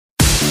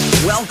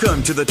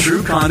Welcome to the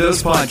True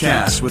Condos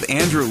Podcast with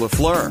Andrew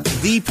LaFleur,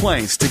 the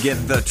place to get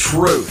the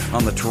truth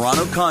on the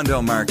Toronto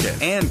condo market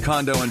and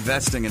condo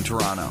investing in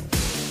Toronto.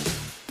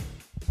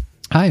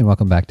 Hi, and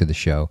welcome back to the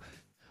show.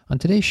 On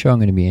today's show, I'm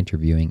going to be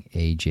interviewing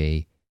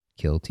AJ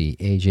Kilty.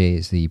 AJ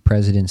is the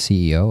president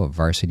CEO of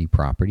Varsity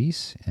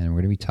Properties, and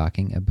we're going to be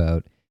talking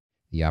about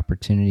the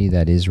opportunity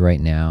that is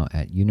right now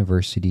at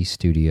University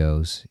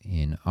Studios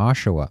in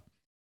Oshawa.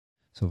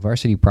 So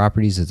Varsity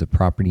Properties is a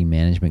property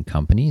management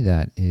company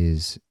that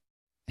is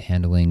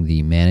handling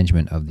the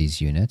management of these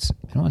units.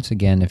 And once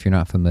again, if you're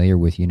not familiar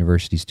with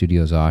University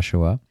Studios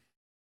Oshawa,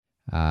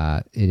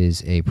 it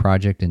is a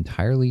project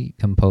entirely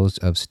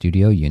composed of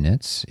studio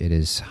units. It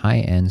is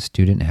high-end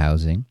student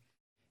housing.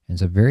 And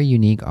it's a very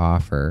unique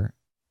offer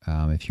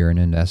if you're an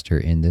investor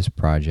in this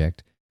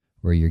project,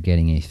 where you're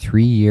getting a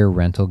 3-year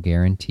rental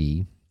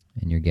guarantee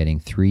and you're getting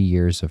 3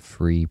 years of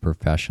free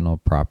professional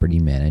property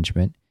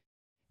management,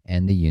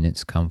 and the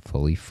units come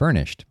fully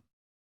furnished.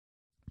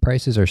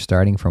 Prices are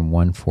starting from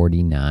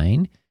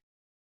 $149,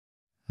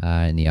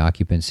 and the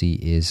occupancy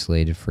is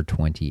slated for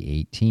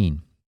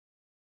 2018.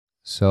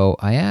 So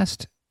I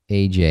asked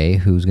AJ,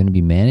 who's going to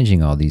be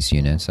managing all these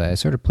units, I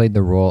sort of played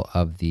the role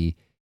of the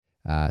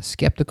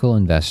skeptical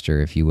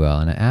investor, if you will,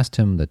 and I asked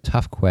him the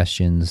tough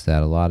questions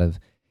that a lot of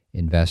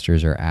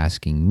investors are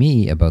asking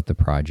me about the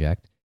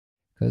project,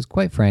 because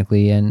quite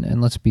frankly,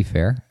 and let's be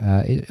fair,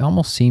 it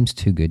almost seems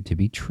too good to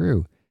be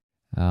true.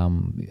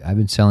 I've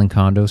been selling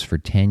condos for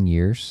 10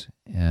 years,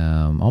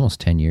 almost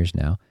 10 years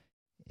now,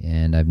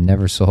 and I've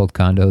never sold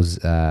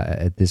condos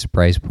at this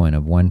price point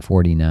of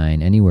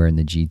 $149 anywhere in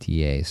the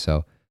GTA.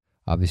 So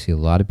obviously a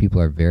lot of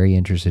people are very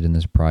interested in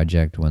this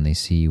project when they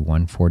see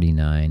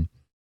 $149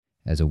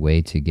 as a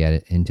way to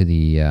get into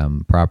the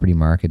property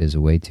market, as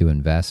a way to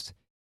invest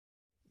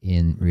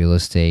in real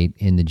estate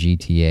in the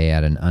GTA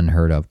at an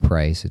unheard of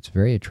price. It's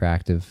very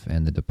attractive,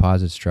 and the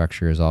deposit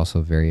structure is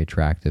also very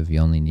attractive. You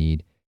only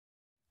need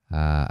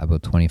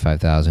about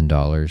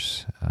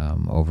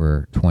 $25,000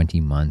 over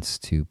 20 months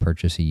to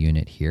purchase a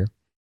unit here.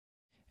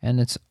 And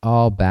it's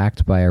all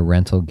backed by a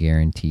rental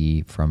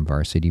guarantee from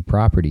Varsity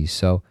Properties.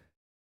 So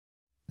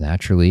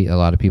naturally, a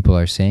lot of people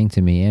are saying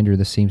to me, Andrew,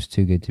 this seems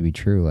too good to be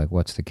true. Like,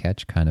 what's the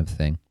catch kind of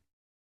thing?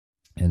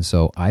 And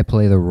so I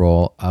play the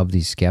role of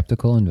the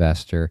skeptical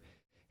investor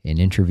in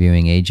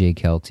interviewing AJ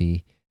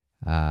Kilty,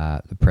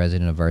 the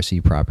president of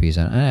Varsity Properties,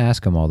 and I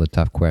ask him all the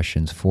tough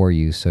questions for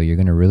you. So you're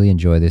going to really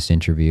enjoy this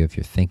interview. If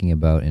you're thinking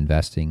about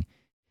investing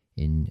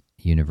in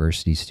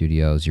University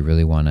Studios, you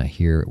really want to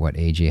hear what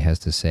AJ has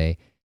to say.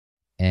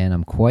 And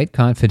I'm quite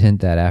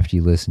confident that after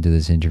you listen to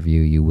this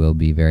interview, you will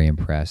be very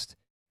impressed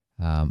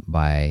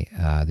by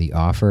the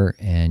offer,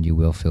 and you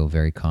will feel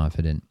very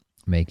confident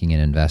making an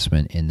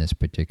investment in this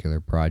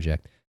particular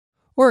project.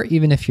 Or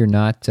even if you're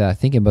not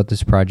thinking about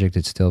this project,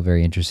 it's still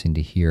very interesting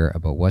to hear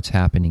about what's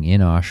happening in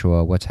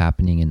Oshawa, what's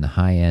happening in the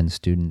high-end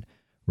student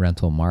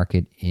rental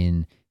market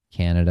in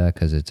Canada,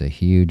 because it's a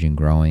huge and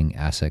growing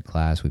asset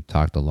class. We've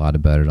talked a lot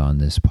about it on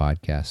this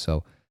podcast.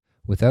 So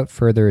without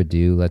further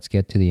ado, let's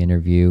get to the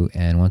interview.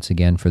 And once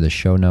again, for the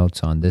show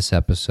notes on this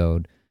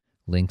episode,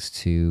 links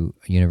to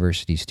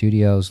University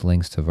Studios,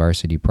 links to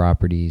Varsity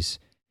Properties,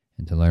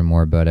 and to learn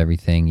more about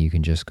everything, you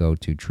can just go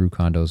to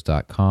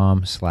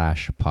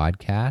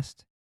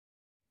truecondos.com/podcast,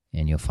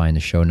 and you'll find the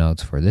show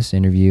notes for this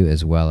interview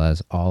as well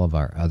as all of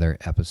our other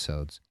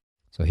episodes.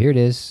 So here it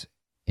is,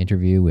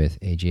 interview with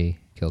AJ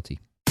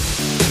Kilty.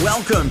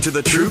 Welcome to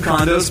the True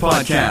Condos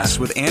Podcast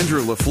with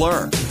Andrew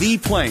LaFleur, the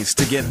place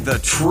to get the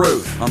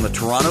truth on the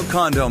Toronto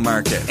condo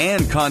market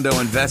and condo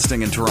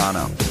investing in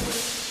Toronto.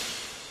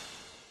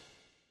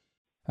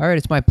 All right,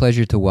 it's my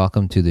pleasure to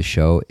welcome to the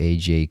show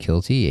AJ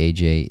Kilty.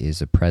 AJ is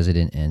the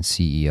president and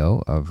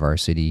CEO of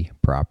Varsity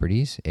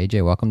Properties.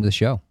 AJ, welcome to the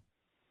show.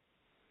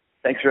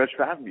 Thanks very much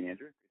for having me,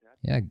 Andrew.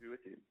 Yeah, to be with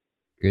you.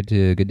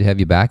 Good to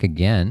have you back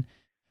again.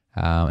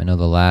 I know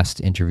the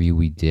last interview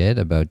we did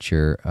about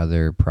your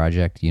other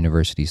project,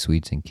 University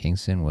Suites in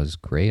Kingston, was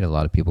great. A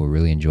lot of people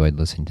really enjoyed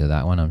listening to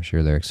that one. I'm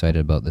sure they're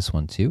excited about this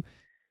one too.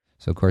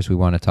 So, of course, we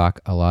want to talk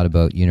a lot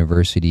about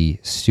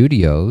University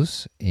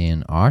Studios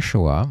in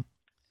Oshawa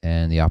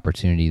and the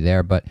opportunity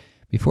there. But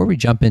before we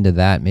jump into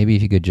that, maybe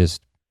if you could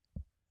just,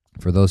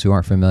 for those who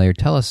aren't familiar,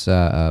 tell us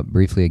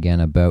briefly again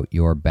about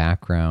your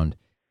background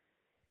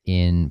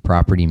in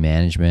property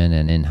management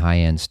and in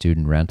high-end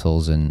student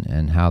rentals,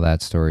 and how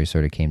that story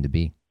sort of came to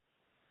be.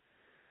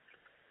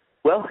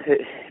 Well,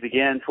 it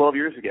began 12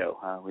 years ago.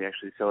 We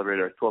actually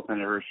celebrated our 12th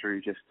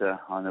anniversary just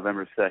on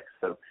November 6th.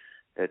 So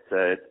it's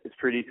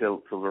pretty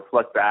to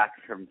reflect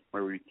back from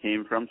where we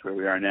came from to where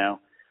we are now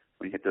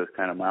when you hit those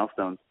kind of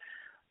milestones.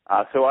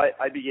 So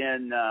I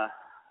began at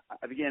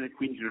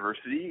Queen's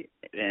University,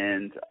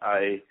 and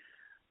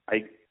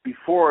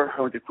before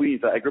I went to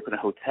Queen's, I grew up in a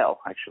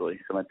hotel, actually.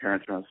 So my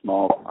parents were in a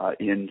small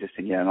inn just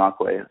in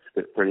Gananoque.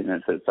 It's 30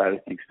 minutes outside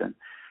of Kingston.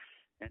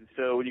 And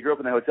so when you grow up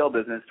in the hotel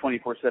business,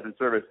 24/7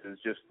 service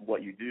is just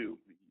what you do.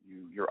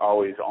 You're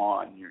always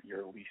on.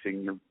 You're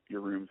leasing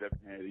your rooms every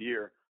night of the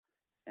year.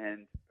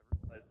 And I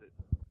realized that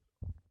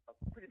a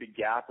pretty big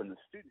gap in the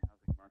student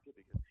housing market,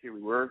 because here we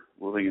were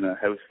living in a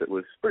house that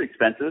was pretty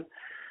expensive,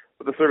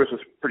 but the service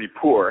was pretty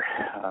poor.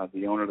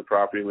 The owner of the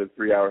property lived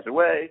 3 hours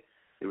away.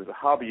 It was a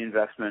hobby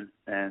investment,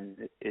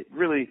 and it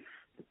really,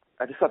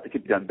 I just thought they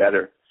could be done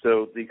better.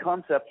 So the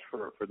concept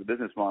for the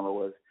business model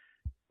was,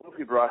 what if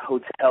we brought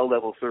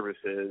hotel-level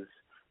services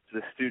to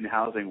the student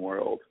housing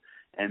world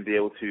and be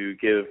able to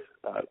give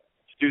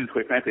students,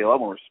 quite frankly, a lot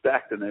more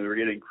respect than they were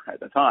getting at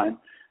the time,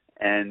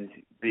 and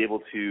be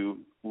able to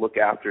look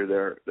after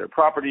their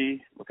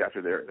property, look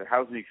after their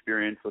housing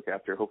experience, look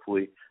after,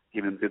 hopefully,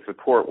 giving them good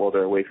support while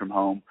they're away from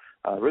home,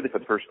 really for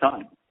the first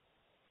time.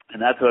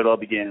 And that's how it all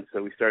began.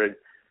 So we started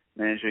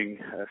managing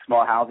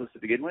small houses to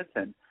begin with,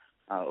 and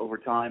over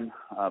time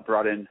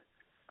brought in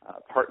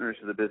partners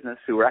to the business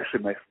who were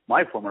actually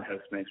my former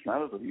housemates when I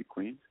was living in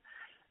Queens.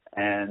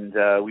 And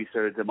we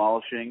started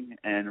demolishing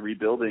and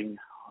rebuilding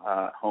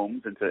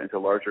homes into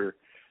larger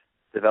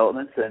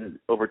developments. And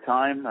over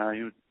time,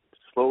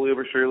 slowly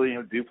but surely,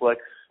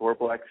 duplex,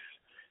 fourplex,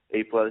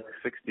 eightplex,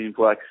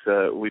 16plex.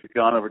 We've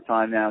gone over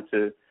time now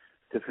to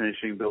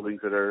finishing buildings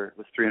that are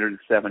with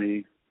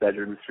 370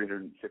 bedrooms,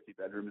 350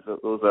 bedrooms.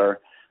 Those are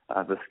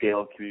the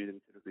scale of community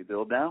that we typically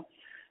build now.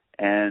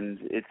 And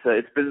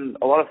it's been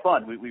a lot of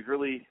fun. We've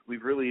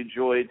really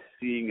enjoyed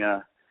seeing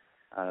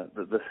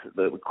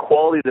the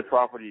quality of the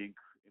property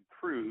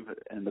improve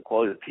and the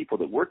quality of the people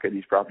that work in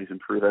these properties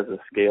improve as the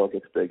scale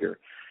gets bigger.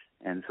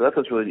 And so that's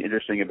what's really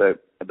interesting about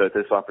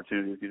this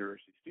opportunity with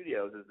University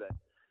Studios, is that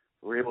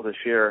we're able to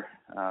share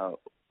some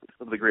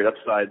of the great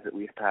upsides that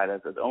we've had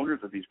as owners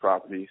of these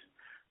properties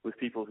with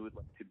people who would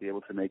like to be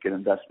able to make an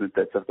investment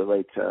that's of the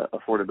right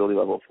affordability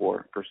level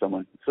for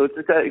someone. So it's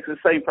an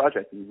exciting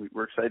project, and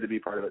we're excited to be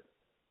part of it.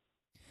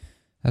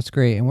 That's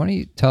great. And why don't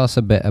you tell us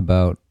a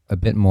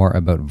bit more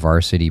about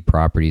Varsity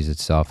Properties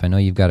itself? I know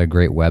you've got a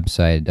great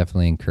website. I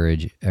definitely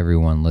encourage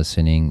everyone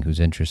listening who's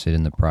interested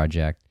in the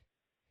project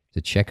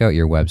to check out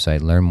your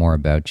website, learn more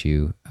about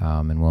you,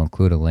 and we'll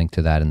include a link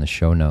to that in the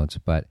show notes.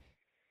 But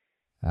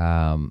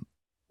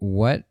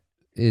what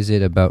is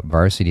it about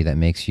Varsity that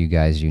makes you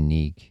guys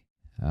unique?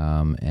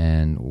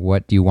 And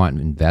what do you want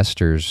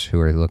investors who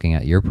are looking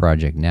at your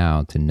project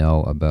now to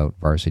know about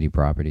Varsity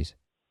Properties?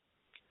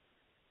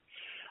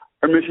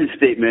 Our mission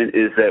statement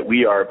is that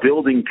we are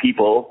building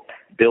people,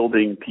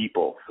 building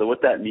people. So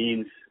what that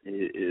means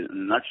in a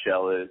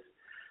nutshell is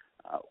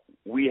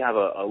we have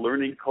a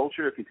learning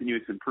culture of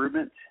continuous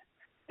improvement,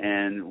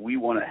 and we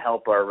want to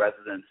help our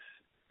residents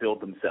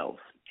build themselves,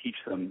 teach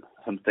them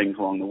some things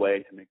along the way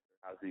to make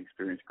their housing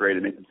experience great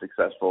and make them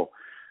successful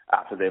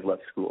after they've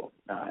left school.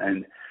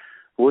 And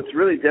what's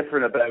really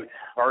different about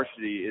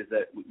Varsity is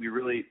that we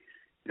really,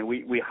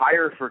 we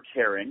hire for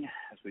caring,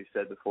 as we've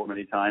said before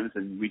many times,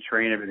 and we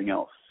train everything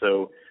else.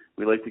 So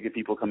we like to get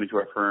people coming to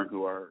our firm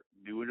who are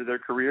new into their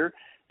career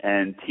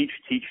and teach,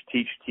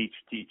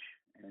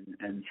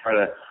 and try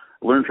to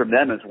learn from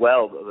them as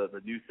well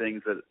the new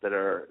things that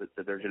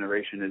their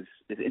generation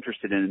is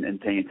interested in and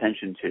paying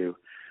attention to.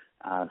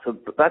 So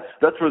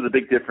that's where the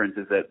big difference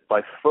is, that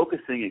by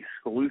focusing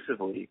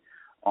exclusively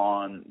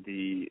on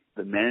the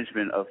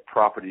management of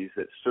properties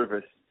that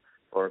service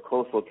or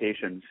close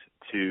locations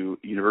to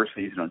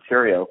universities in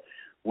Ontario,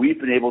 we've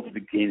been able to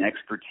gain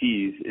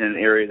expertise in an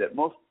area that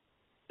most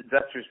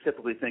investors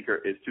typically think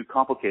is too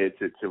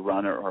complicated to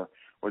run, or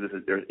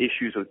there's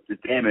issues with the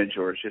damage,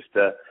 or it's just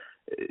a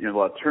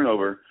lot of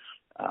turnover.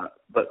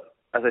 But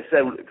as I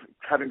said,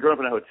 having grown up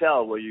in a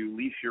hotel where you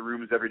lease your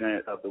rooms every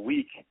night of the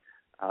week,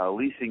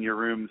 leasing your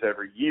rooms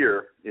every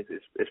year is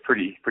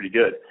pretty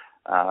good.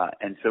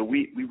 And so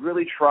we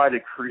really try to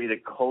create a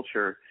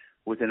culture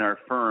within our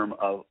firm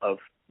of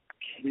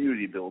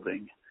community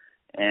building.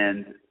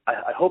 And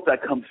I hope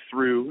that comes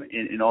through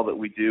in all that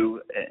we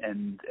do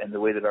and the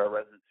way that our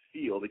residents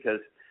feel,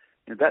 because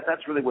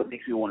that's really what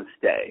makes me want to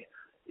stay.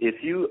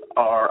 If you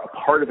are a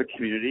part of a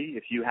community,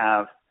 if you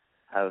have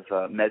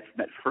met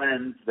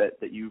friends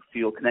that you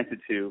feel connected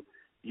to,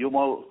 you'll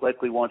most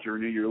likely want to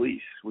renew your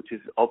lease, which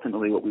is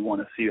ultimately what we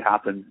want to see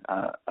happen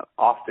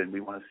often. We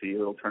want to see a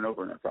little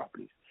turnover in our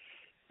properties.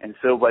 And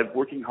so by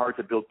working hard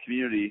to build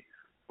community,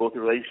 both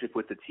the relationship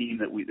with the team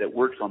that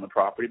works on the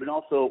property, but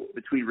also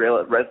between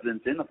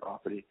residents in the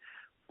property,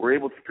 we're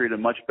able to create a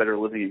much better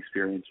living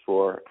experience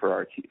for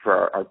our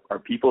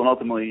people, and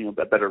ultimately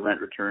a better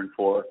rent return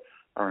for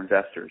our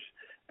investors.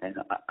 And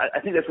I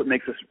think that's what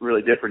makes us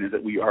really different, is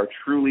that we are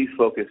truly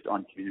focused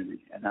on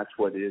community, and that's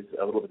what is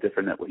a little bit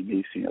different than what you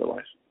may see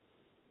otherwise.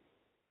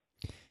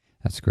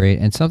 That's great.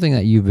 And something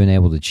that you've been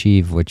able to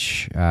achieve,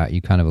 which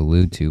you kind of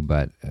allude to,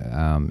 but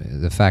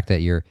the fact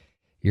that you're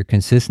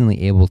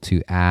consistently able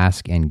to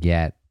ask and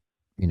get,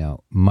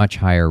 much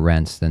higher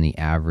rents than the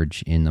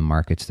average in the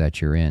markets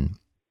that you're in,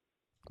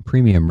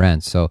 premium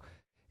rents. So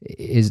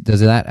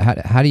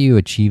how do you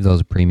achieve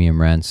those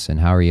premium rents, and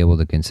how are you able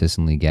to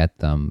consistently get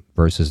them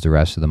versus the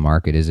rest of the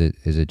market? Is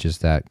it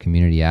just that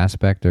community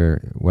aspect,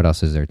 or what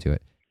else is there to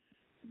it?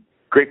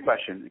 Great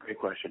question.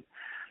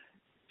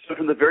 So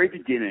from the very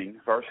beginning,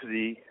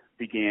 Varsity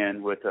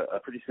began with a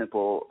pretty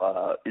simple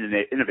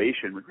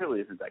innovation, which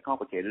really isn't that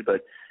complicated,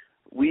 but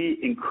we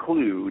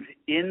include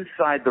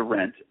inside the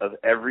rent of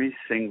every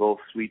single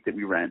suite that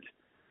we rent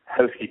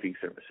housekeeping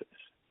services.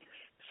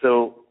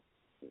 So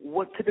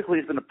what typically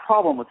has been a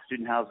problem with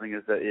student housing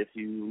is that if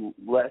you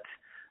let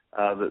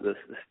the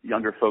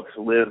younger folks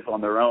live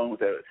on their own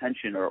without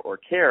attention or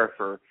care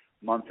for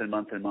months and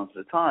months and months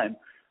at a time,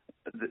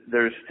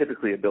 there's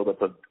typically a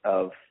buildup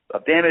of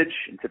damage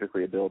and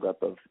typically a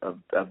buildup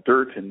of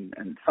dirt, and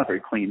it's not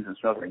very clean and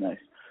it's not very nice.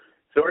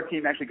 So our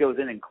team actually goes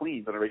in and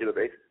cleans on a regular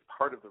basis.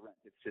 Part of the rent.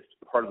 It's just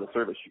part of the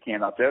service. You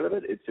can't opt out of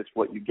it. It's just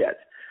what you get.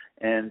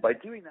 And by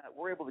doing that,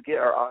 we're able to get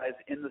our eyes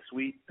in the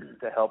suite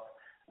to help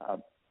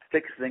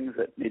fix things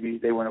that maybe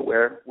they weren't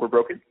aware were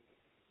broken,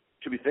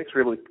 should be fixed.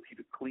 We're able to keep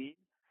it clean,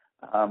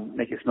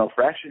 make it smell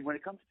fresh. And when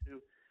it comes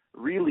to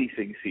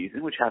releasing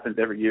season, which happens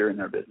every year in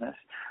our business,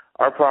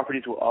 our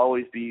properties will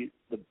always be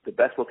the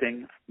best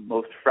looking,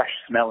 most fresh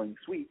smelling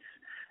suites.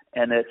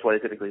 And that's why they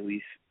typically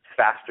lease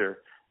faster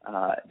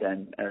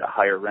than at a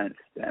higher rent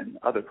than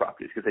other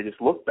properties, because they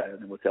just look better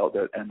than what's out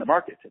there in the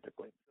market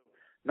typically.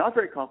 Not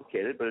very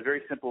complicated, but a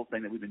very simple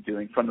thing that we've been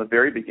doing from the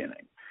very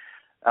beginning.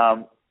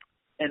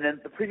 And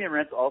then the premium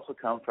rents also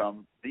come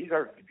from, these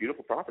are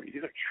beautiful properties.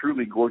 These are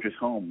truly gorgeous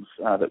homes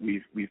that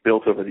we've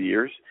built over the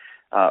years.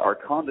 Our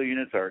condo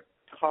units are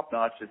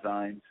top-notch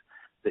designs.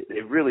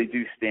 They really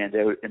do stand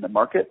out in the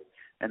market,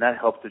 and that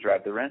helps to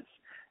drive the rents.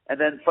 And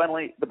then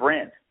finally, the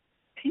brand.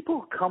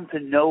 People come to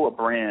know a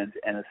brand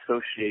and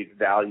associate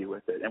value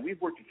with it. And we've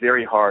worked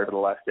very hard over the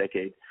last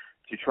decade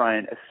to try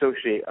and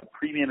associate a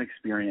premium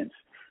experience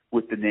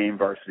with the name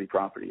Varsity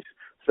Properties.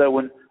 So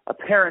when a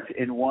parent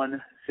in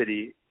one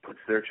city puts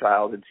their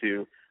child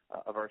into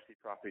a Varsity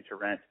property to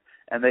rent,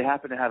 and they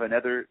happen to have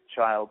another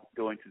child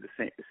going to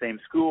the same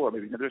school or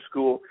maybe another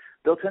school,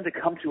 they'll tend to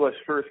come to us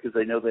first because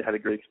they know they had a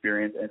great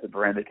experience and it's a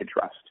brand they can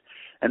trust.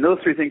 And those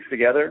three things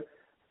together,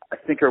 I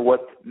think, are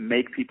what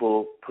make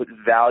people put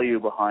value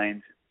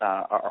behind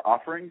our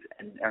offerings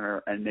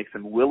and makes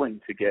them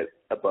willing to get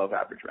above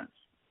average rents.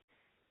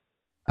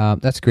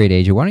 That's great,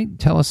 AJ. Why don't you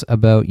tell us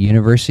about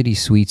University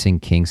Suites in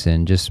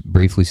Kingston, just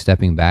briefly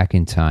stepping back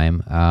in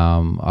time.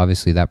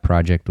 Obviously, that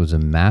project was a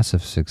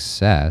massive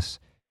success,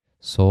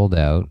 sold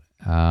out.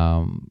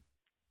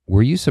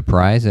 Were you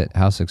surprised at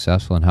how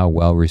successful and how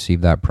well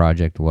received that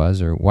project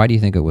was, or why do you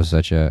think it was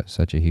such a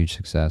huge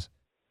success?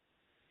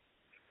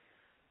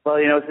 Well,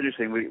 it's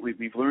interesting.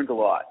 We've learned a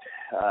lot.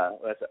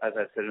 As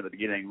I said in the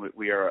beginning,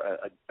 we are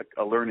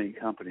a learning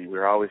company.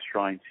 We're always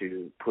trying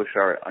to push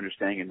our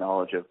understanding and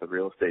knowledge of the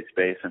real estate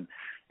space and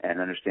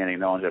understanding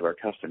and knowledge of our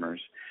customers.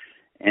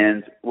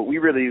 And what we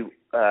really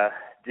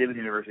did with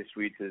University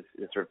Suites is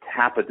sort of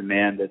tap a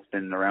demand that's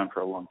been around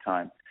for a long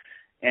time.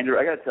 Andrew,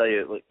 I got to tell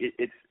you,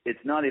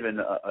 it's not even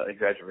an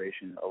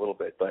exaggeration a little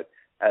bit, but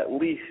at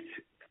least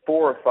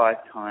 4 or 5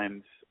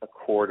 times a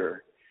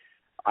quarter,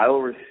 I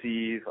will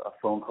receive a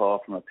phone call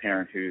from a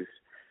parent who's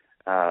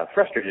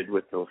frustrated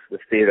with the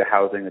state of the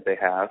housing that they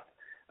have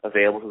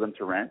available to them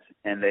to rent,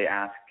 and they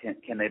ask,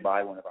 can they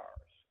buy one of ours?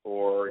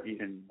 Or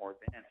even more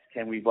advanced,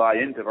 can we buy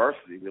into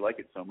Varsity? We like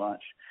it so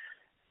much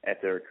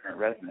at their current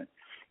residence.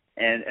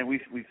 And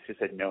we've just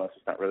said, no, it's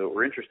not really what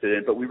we're interested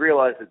in, but we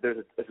realized that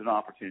there's an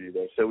opportunity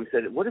there. So we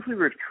said, what if we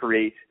were to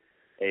create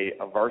a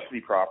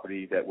Varsity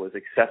property that was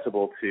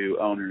accessible to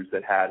owners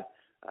that had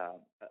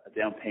a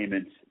down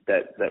payment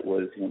that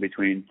was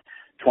between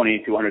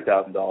 $20,000 to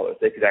 $100,000.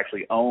 They could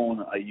actually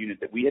own a unit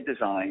that we had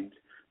designed,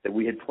 that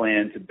we had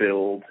planned to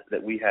build,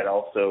 that we had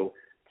also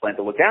planned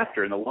to look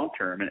after in the long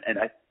term. And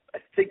I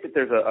think that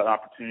there's an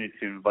opportunity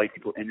to invite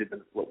people into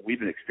what we've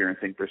been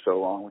experiencing for so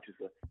long, which is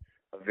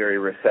a very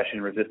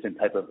recession-resistant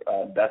type of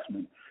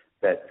investment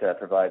that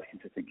provides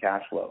consistent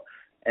cash flow.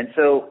 And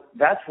so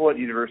that's what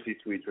University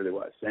Suites really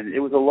was. And it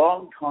was a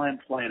long time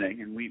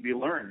planning, and we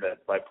learned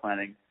that by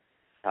planning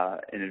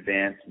in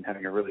advance and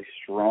having a really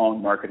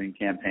strong marketing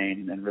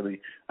campaign and really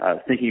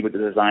thinking about the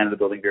design of the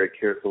building very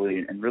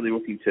carefully and really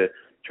looking to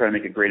try to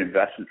make a great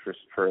investment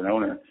for an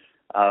owner.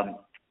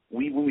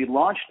 When we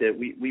launched it,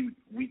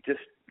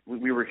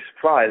 we were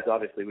surprised.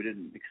 Obviously, we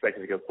didn't expect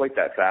it to go quite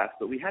that fast,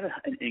 but we had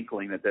an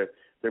inkling that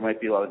there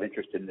might be a lot of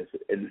interest in this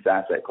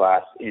asset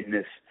class, in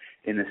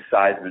this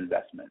size of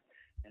investment.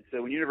 And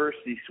so when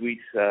University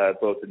Suites,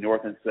 both the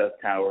North and South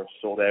Towers,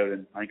 sold out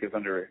in, I think it was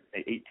under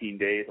 18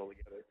 days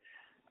altogether,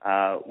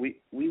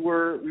 we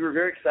were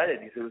very excited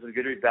because it was a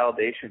good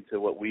validation to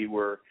what we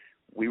were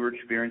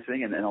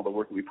experiencing and all the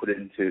work that we put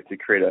into to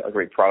create a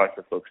great product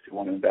for folks to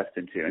want to invest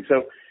into. And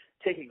so,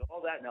 taking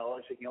all that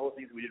knowledge, taking all the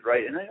things we did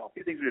right, and then a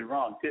few things we did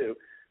wrong too,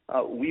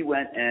 we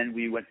went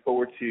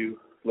forward to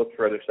look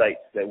for other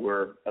sites that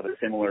were of a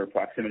similar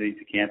proximity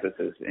to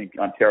campuses in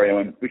Ontario,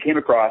 and we came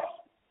across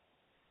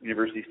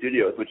University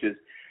Studios,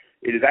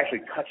 it is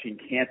actually touching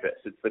campus.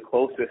 It's the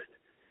closest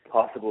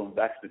possible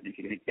investment you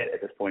can get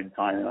at this point in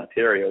time in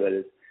Ontario that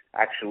is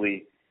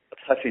actually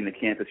touching the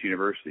campus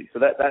university. So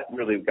that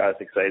really got us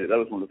excited. That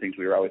was one of the things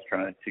we were always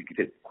trying to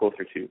get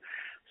closer to.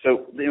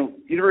 So,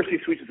 University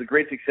Suites is a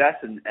great success,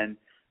 and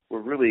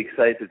we're really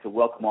excited to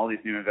welcome all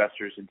these new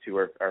investors into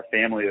our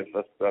family of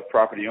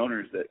property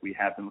owners that we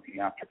have been looking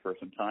after for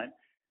some time.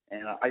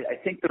 And I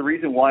think the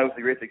reason why it was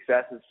a great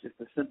success is just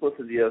the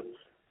simplicity of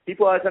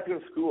people always have to go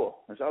to school.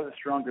 There's always a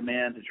strong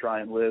demand to try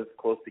and live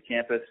close to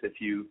campus if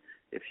you're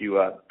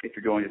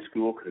going to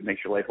school, because it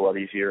makes your life a lot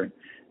easier. And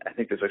I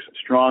think there's a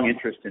strong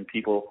interest in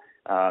people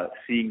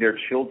seeing their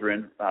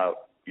children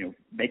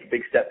make a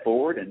big step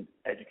forward, and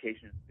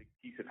education is a big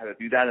piece of how to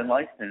do that in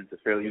life. And it's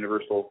a fairly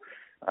universal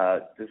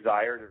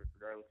desire,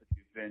 regardless if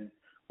you've been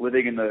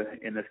living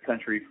in this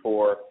country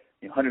for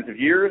hundreds of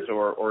years,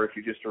 or if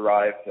you just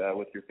arrived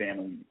with your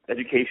family.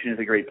 Education is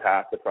a great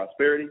path to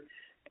prosperity,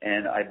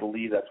 and I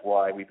believe that's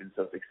why we've been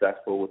so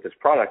successful with this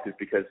product, is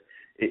because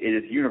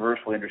it is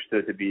universally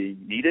understood to be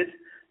needed,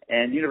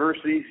 and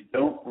universities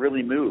don't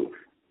really move.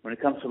 When it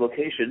comes to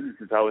location,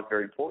 since I was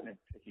very important in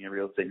picking a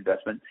real estate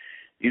investment,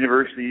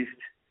 universities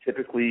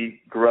typically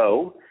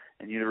grow,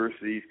 and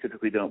universities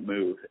typically don't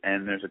move,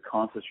 and there's a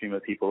constant stream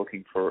of people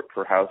looking for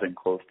housing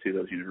close to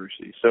those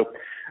universities. So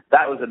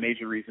that was a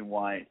major reason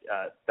why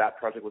that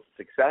project was a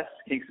success.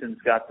 Kingston's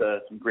got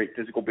some great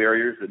physical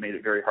barriers that made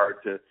it very hard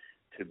to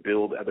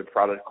build other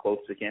products close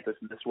to campus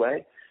in this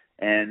way.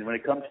 And when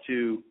it comes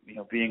to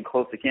being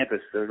close to campus,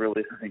 there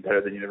really is nothing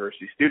better than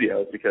University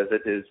Studios, because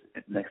it is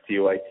next to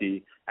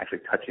UIT,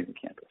 actually touching the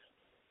campus.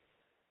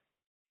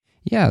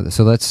 Yeah,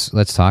 so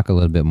let's talk a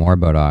little bit more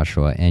about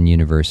Oshawa and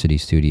University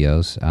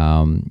Studios.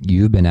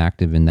 You've been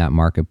active in that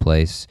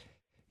marketplace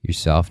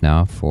yourself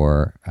now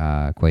for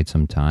quite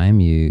some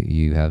time.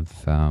 You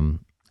have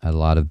a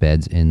lot of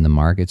beds in the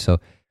market. So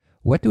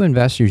what do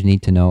investors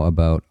need to know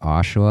about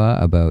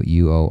Oshawa, about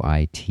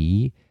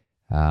UOIT,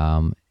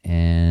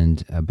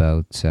 and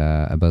about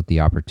the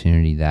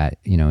opportunity that,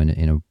 in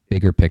a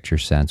bigger picture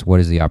sense, what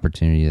is the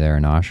opportunity there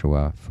in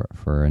Oshawa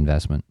for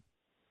investment?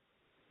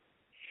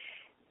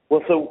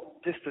 Well, so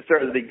just to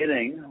start at the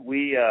beginning, I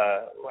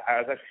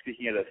was actually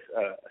speaking at a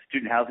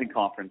student housing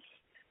conference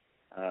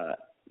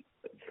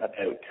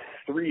about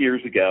 3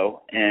 years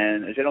ago,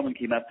 and a gentleman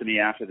came up to me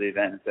after the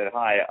event and said,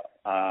 "Hi,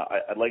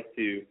 I've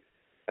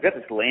got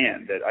this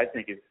land that I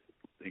think is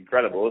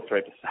incredible. It's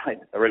right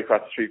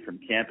across the street from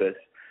campus.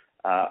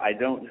 I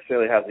don't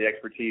necessarily have the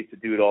expertise to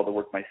do all the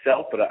work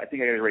myself, but I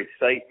think I got a great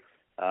site.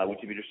 Would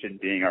you be interested in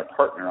being our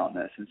partner on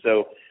this?" And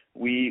so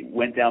we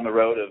went down the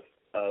road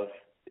of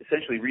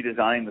essentially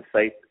redesigning the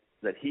site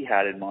that he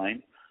had in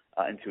mind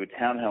into a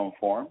townhome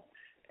form,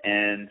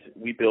 and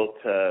we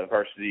built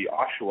Varsity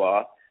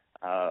Oshawa,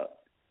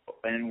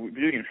 and we're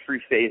doing it in 3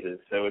 phases,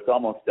 so it's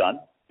almost done.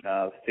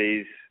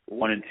 Phase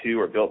 1 and 2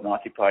 are built and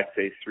occupied.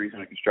 Phase 3 is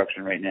under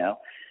construction right now.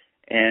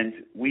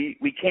 And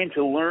we came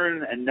to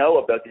learn and know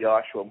about the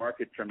Oshawa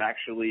market from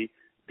actually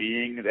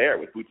being there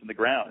with boots on the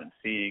ground and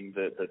seeing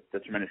the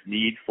tremendous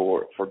need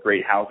for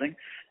great housing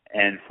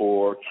and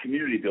for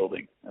community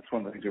building. That's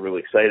one of the things we're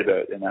really excited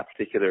about in that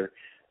particular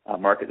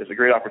market. There's a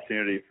great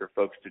opportunity for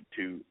folks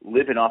to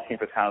live in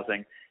off-campus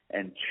housing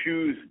and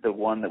choose the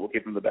one that will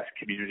give them the best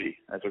community.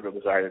 There's a real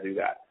desire to do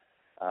that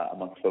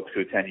amongst folks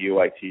who attend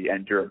UIT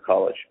and Durham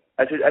College.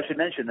 I should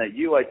mention that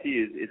UIT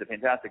is a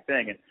fantastic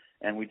thing,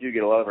 and we do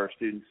get a lot of our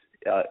students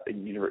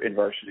in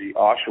Varsity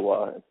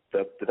Oshawa,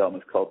 the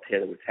development is called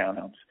Taylorwood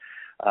Townhomes,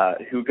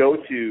 who go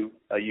to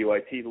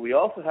UIT, but we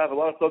also have a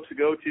lot of folks who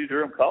go to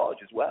Durham College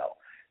as well.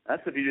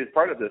 That's the beauty as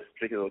part of this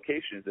particular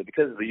location, is that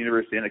because of the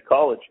university and the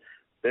college,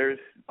 there's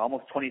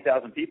almost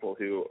 20,000 people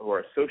who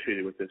are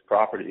associated with this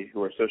property,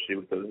 who are associated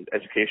with those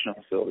educational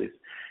facilities.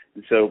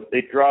 And so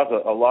it draws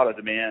a lot of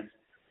demand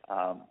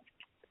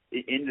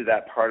into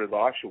that part of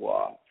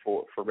Oshawa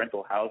for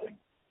rental housing.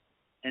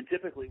 And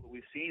typically what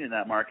we've seen in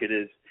that market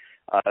is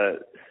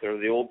sort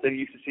of the old thing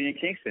you used to see in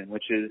Kingston,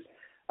 which is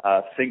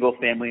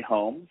single-family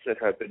homes that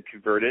have been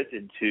converted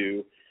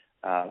into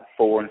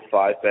 4 and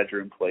 5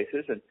 bedroom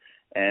places.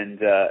 And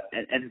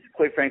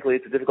quite frankly,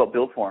 it's a difficult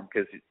build form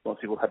because most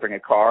people have to bring a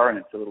car, and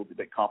it's a little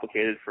bit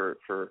complicated for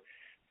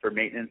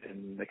maintenance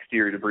and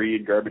exterior debris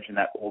and garbage in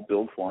that old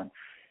build form.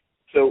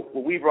 So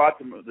what we brought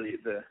to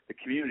the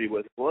community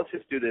was, well, let's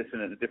just do this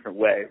in a different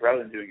way.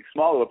 Rather than doing a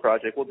small little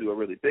project, we'll do a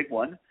really big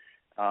one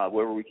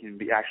where we can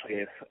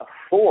actually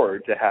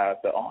afford to have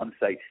the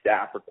on-site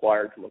staff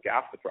required to look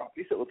after the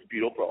property so it looks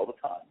beautiful all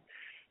the time.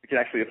 We can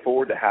actually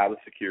afford to have the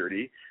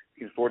security. We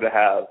can afford to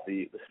have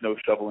the snow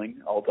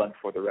shoveling all done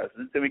for the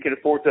residents, and we can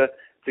afford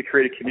to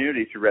create a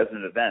community through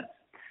resident events.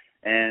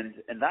 And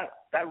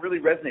that really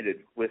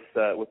resonated with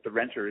the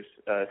renters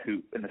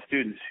and the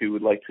students who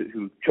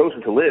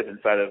chosen to live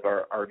inside of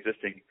our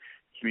existing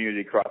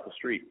community across the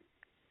street.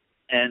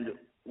 And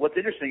what's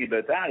interesting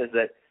about that is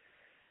that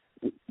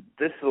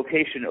this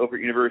location over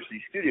at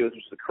University Studios,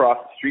 which is across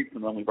the street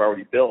from the one we've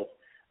already built,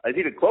 is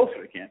even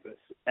closer to campus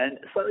and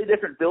a slightly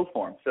different build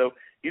form. So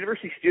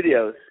University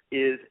Studios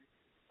is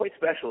quite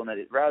special in that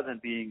rather than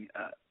being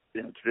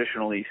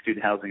traditionally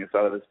student housing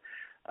inside of this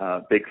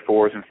big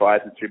 4s and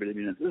 5s and 3-bedroom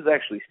units, this is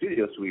actually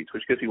studio suites,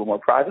 which gives people more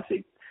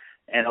privacy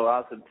and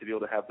allows them to be able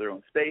to have their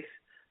own space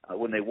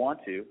when they want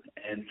to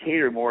and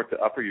cater more to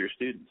upper year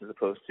students as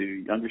opposed to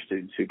younger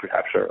students who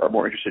perhaps are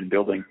more interested in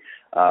building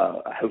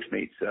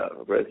housemates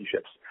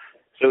relationships.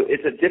 So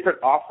it's a different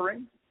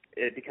offering.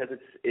 because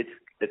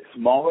it's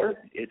smaller,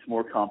 it's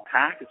more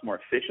compact, it's more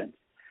efficient.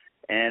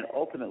 And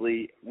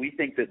ultimately, we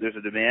think that there's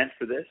a demand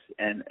for this,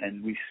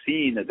 and we've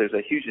seen that there's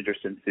a huge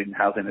interest in student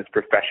housing that's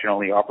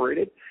professionally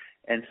operated.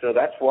 And so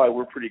that's why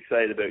we're pretty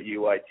excited about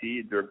UIT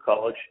and Durham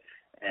College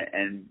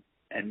and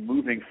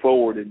moving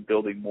forward and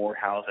building more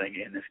housing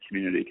in this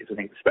community, because I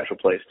think it's a special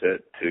place to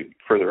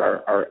further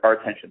our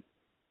attention.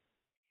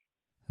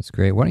 That's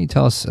great. Why don't you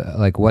tell us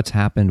what's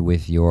happened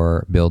with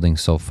your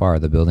buildings so far,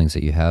 the buildings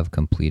that you have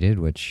completed,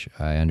 which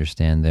I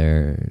understand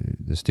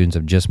the students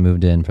have just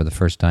moved in for the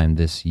first time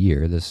this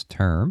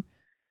term,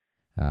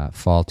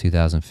 fall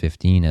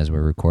 2015 as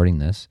we're recording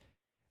this.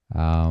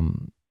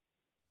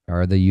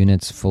 Are the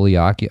units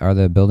are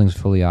the buildings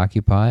fully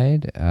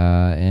occupied?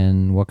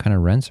 And what kind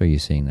of rents are you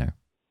seeing there?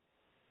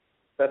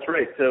 That's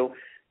right. So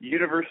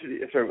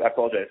Varsity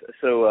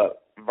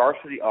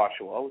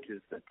Oshawa, which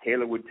is the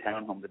Taylorwood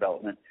Townhome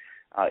development,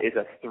 is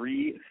a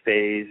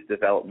 3-phase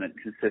development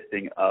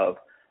consisting of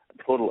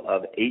a total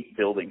of 8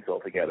 buildings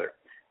altogether,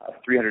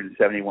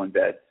 371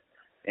 beds,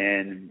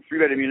 and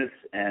 3-bedroom units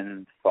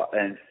and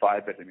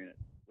 5-bedroom units.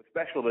 What's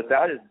special about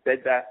that is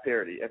bed bath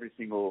parity. Every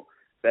single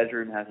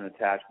bedroom has an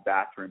attached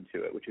bathroom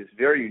to it, which is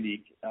very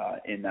unique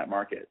in that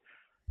market.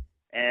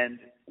 And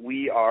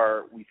we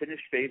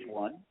finished phase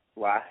 1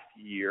 last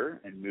year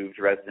and moved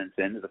residents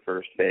into the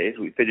first phase.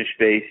 We finished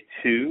phase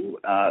 2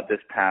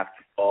 this past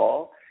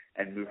fall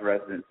and move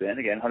residents in.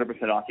 Again,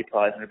 100%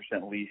 occupied,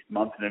 100% leased,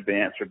 months in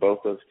advance for both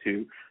those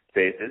 2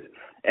 phases.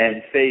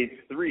 And phase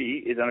 3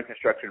 is under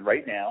construction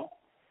right now.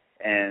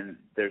 And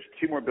there's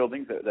 2 more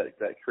buildings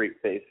that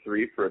create phase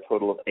 3 for a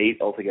total of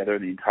 8 altogether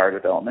in the entire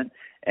development.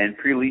 And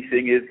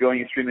pre-leasing is going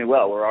extremely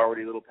well. We're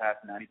already a little past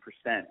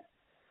 90%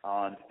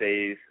 on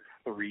phase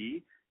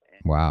 3.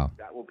 And wow.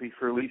 That will be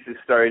for leases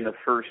starting the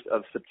 1st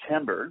of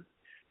September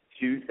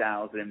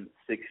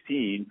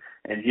 2016,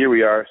 and here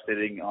we are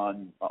sitting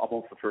on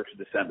almost the 1st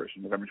of December, so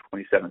November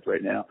 27th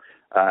right now.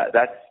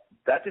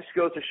 That just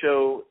goes to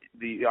show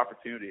the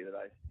opportunity that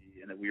I see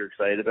and that we are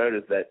excited about,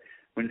 is that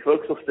when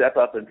folks will step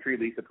up and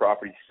pre-lease a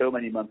property so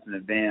many months in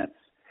advance,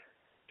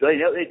 they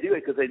do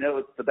it because they know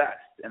it's the best,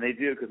 and they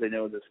do it because they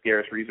know it's a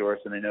scarce resource,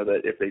 and they know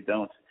that if they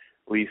don't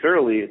lease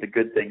early, the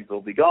good things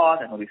will be gone,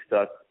 and they'll be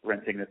stuck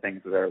renting the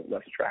things that are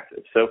less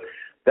attractive. So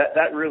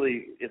that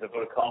really is a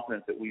vote of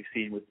confidence that we've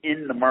seen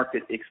within the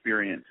market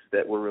experience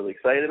that we're really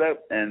excited about.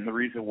 And the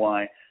reason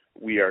why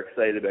we are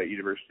excited about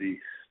University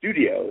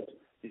Studios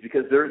is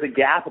because there's a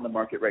gap in the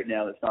market right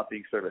now that's not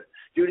being serviced.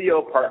 Studio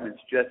apartments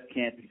just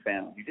can't be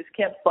found. You just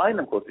can't find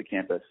them close to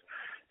campus.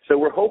 So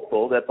we're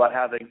hopeful that by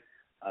having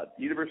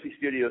University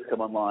Studios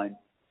come online,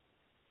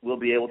 we'll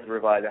be able to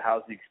provide the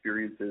housing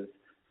experiences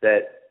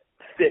that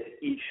fit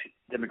each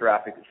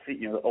demographic,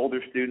 the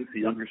older students, the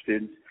younger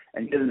students,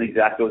 and give them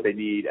exactly what they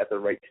need at the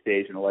right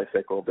stage in the life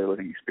cycle of their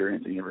living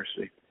experience at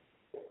university.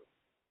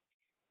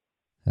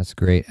 That's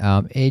great.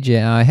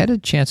 AJ, I had a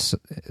chance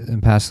in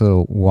the past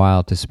little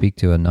while to speak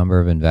to a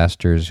number of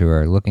investors who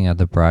are looking at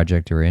the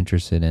project, who are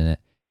interested in it.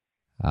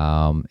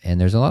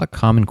 And there's a lot of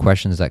common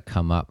questions that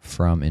come up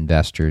from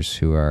investors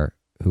who I'm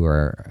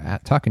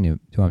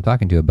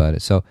talking to about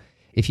it. So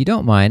if you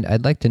don't mind,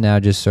 I'd like to now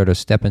just sort of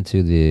step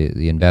into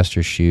the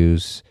investor's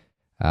shoes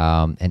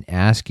and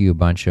ask you a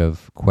bunch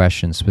of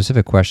questions,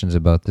 specific questions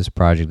about this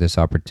project, this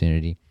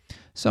opportunity.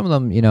 Some of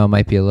them,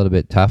 might be a little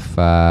bit tough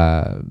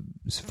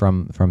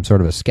from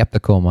sort of a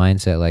skeptical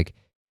mindset. Like,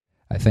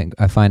 I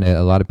find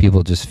a lot of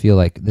people just feel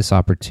like this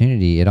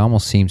opportunity, it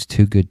almost seems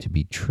too good to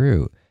be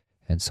true.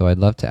 And so I'd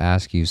love to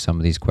ask you some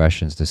of these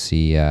questions to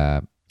see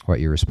what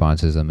your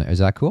response is. Is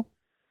that cool?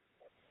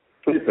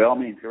 Please, by all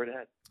means, go right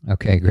ahead.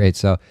 Okay, great.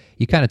 So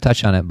you kind of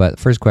touched on it, but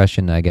the first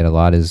question I get a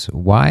lot is,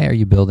 why are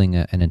you building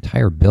an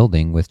entire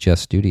building with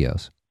just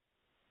studios?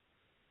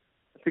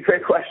 That's a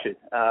great question.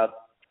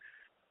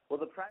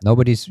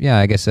 Nobody's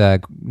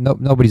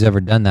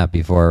ever done that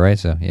before, right?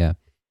 So, yeah.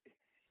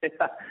 It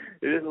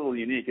is a little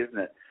unique, isn't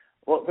it?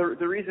 Well,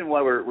 the reason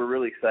why we're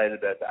really excited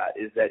about that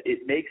is that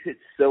it makes it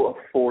so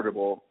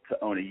affordable to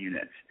own a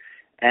unit.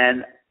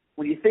 And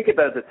when you think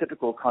about the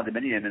typical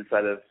condominium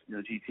inside of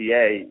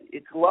GTA,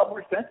 it's a lot more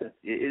expensive.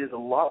 It is a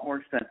lot more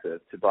expensive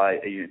to buy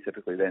a unit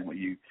typically than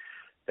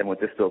what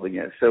this building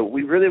is. So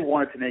we really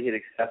wanted to make it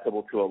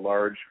accessible to a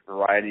large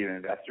variety of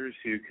investors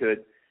who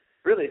could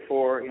really,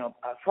 for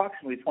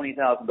approximately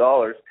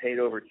 $20,000 paid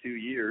over 2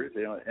 years,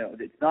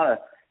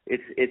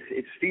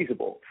 it's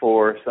feasible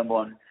for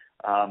someone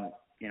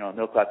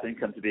no class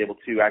income to be able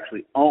to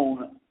actually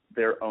own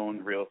their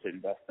own real estate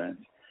investment.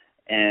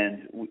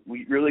 And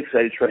we really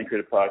excited to try and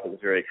create a product that was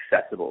very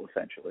accessible,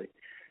 essentially.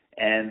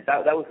 And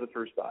that was the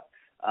first thought.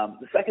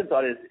 The second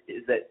thought is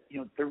that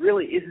there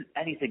really isn't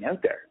anything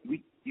out there.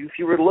 If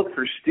you were to look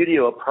for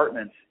studio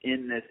apartments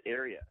in this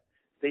area,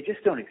 they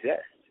just don't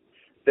exist.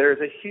 There's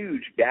a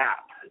huge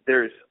gap.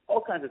 There's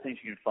all kinds of things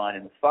you can find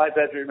in the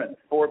 5-bedroom and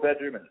the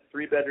 4-bedroom and the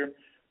 3-bedroom.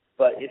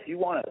 But if you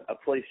want a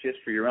place just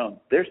for your own,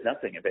 there's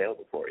nothing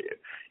available for you.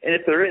 And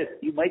if there is,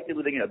 you might be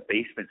living in a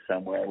basement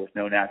somewhere with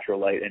no natural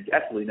light and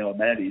definitely no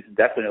amenities and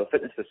definitely no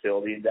fitness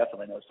facility and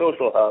definitely no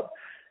social hub.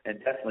 and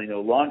definitely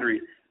no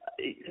laundry,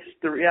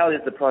 the reality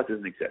is the product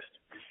doesn't exist.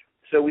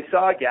 So we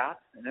saw a gap,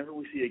 and whenever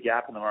we see a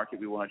gap in the market,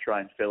 we want to try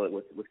and fill it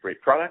with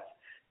great product.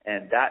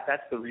 And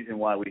that's the reason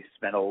why we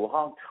spent a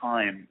long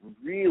time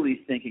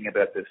really thinking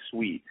about the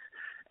suites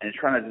and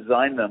trying to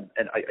design them.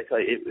 And I tell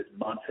you, it was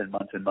months and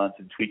months and months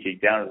and tweaking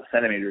down to the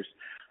centimeters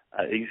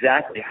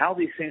exactly how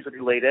these things would be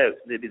laid out.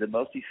 So they'd be the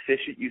most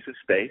efficient use of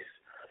space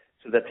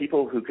so that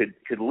people who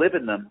could live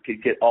in them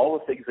could get all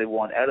the things they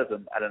want out of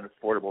them at an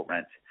affordable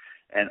rent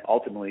and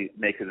ultimately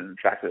make it an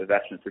attractive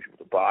investment for people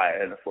to buy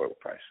at an affordable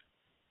price.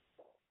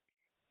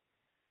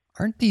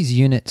 Aren't these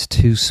units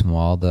too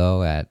small,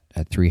 though, at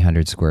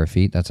 300 square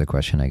feet? That's a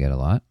question I get a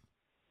lot.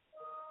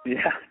 Yeah,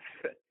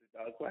 that's a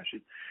valid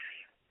question.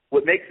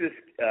 What makes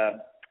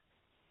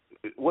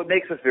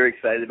us very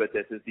excited about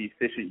this is the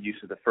efficient use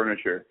of the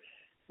furniture.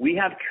 We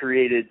have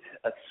created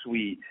a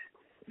suite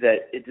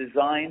that it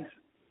designs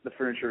the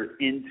furniture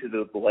into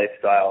the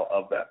lifestyle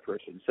of that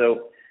person.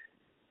 So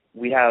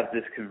we have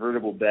this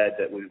convertible bed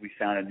that we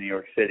found in New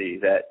York City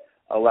that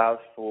allows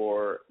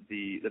for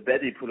the bed to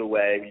be put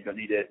away when you don't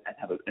need it and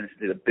have a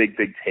big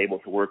table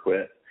to work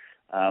with.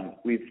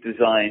 We've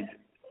designed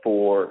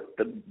for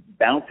the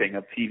mounting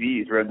of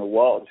TVs around the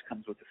wall. It just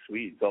comes with the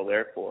suite. It's all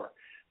there for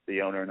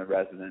the owner and the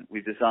resident.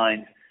 We've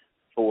designed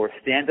for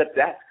stand-up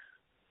desks,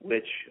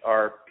 which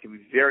can be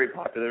very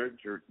popular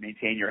to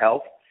maintain your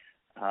health,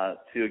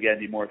 to, again,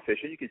 be more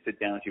efficient. You can sit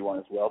down if you want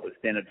as well, but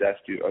stand-up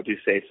desks do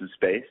save some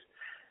space.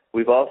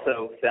 We've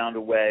also found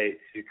a way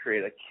to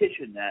create a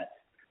kitchenette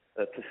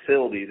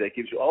facility that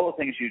gives you all the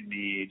things you'd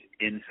need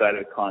inside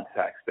of a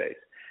contact space,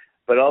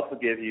 but also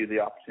give you the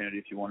opportunity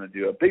if you want to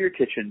do a bigger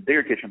kitchen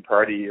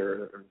party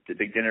or a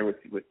big dinner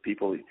with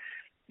people,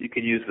 you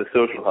can use the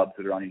social hubs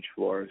that are on each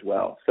floor as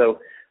well. So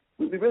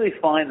we really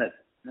find that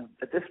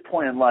at this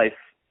point in life,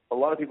 a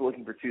lot of people are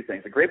looking for two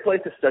things: a great place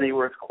to study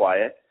where it's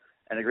quiet,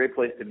 and a great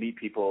place to meet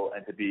people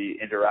and to be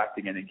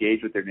interacting and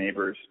engage with their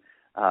neighbors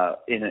at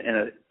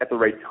the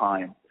right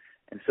time.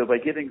 And so by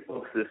giving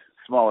folks this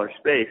smaller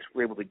space,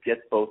 we're able to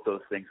get both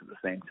those things at the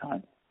same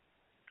time.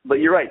 But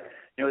you're right.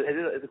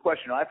 It's a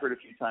question I've heard a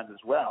few times as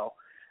well,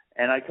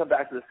 and I come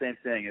back to the same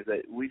thing, is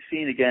that we've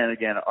seen again and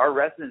again, our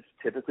residents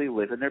typically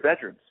live in their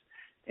bedrooms.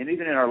 And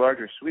even in our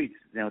larger suites,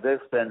 they'll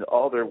spend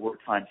all their work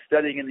time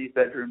studying in these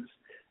bedrooms,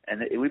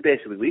 and we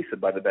basically lease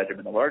them by the bedroom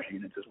in the larger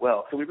units as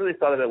well. So we really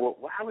thought about, well,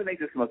 how do we make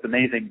this the most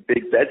amazing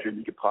big bedroom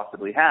you could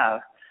possibly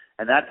have?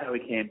 And that's how we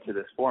came to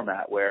this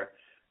format where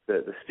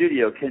the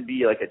studio can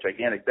be like a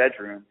gigantic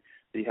bedroom.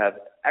 So you have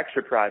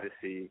extra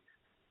privacy,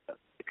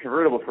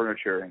 convertible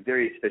furniture, and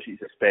very efficient use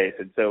of space.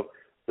 And so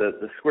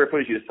the square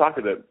footage you just talked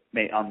about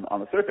on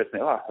the surface,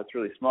 that's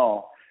really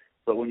small.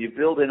 But when you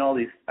build in all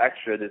these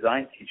extra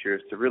design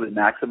features to really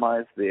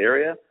maximize the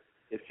area,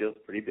 it feels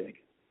pretty big.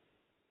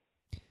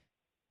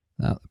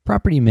 Now,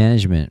 property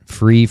management,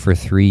 free for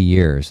 3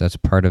 years. That's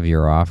part of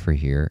your offer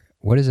here.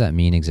 What does that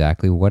mean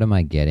exactly? What am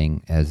I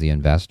getting as the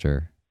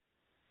investor?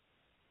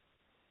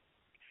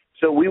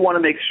 So we want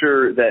to make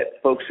sure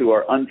that folks who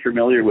are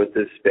unfamiliar with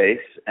this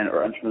space and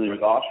are unfamiliar with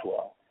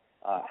Oshawa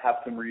have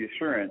some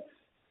reassurance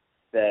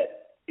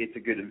that it's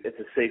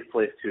a safe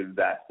place to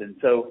invest. And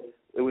so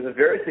it was a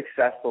very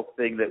successful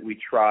thing that we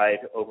tried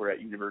over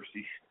at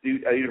University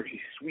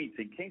Suites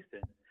in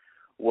Kingston,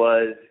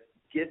 was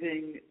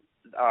giving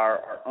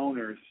our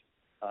owners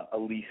a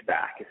lease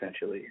back,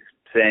 essentially,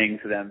 saying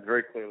to them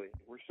very clearly,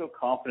 we're so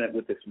confident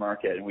with this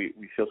market and we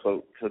feel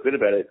so good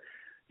about it,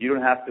 you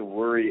don't have to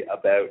worry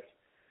about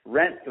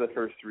rent for the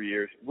first 3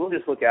 years. We'll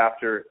just look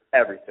after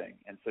everything.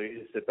 And so you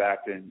just sit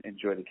back and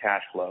enjoy the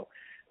cash flow.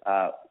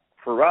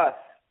 For us,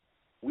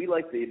 we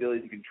like the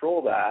ability to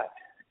control that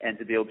and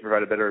to be able to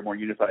provide a better, more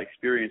unified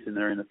experience in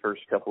there in the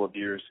first couple of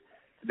years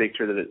to make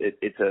sure that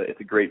it's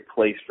a great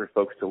place for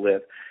folks to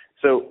live.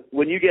 So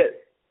when you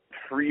get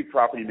free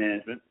property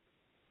management,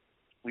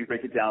 we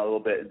break it down a little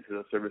bit into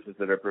the services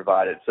that are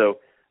provided. So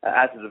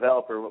as a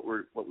developer,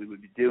 what we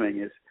would be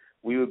doing is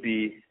we would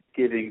be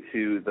giving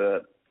to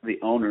the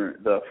owner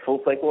the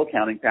full cycle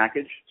accounting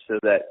package so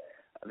that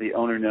the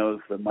owner knows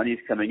the money is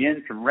coming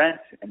in from rent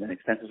and then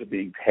expenses are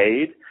being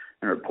paid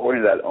and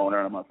reporting to that owner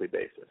on a monthly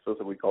basis. Those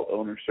are what we call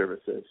owner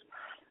services.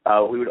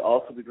 We would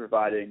also be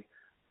providing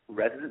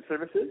resident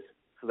services.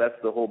 So that's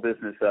the whole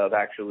business of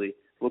actually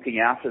looking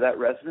after that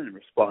resident and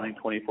responding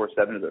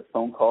 24/7 to their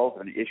phone calls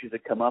and any issues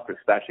that come up,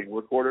 dispatching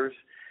work orders.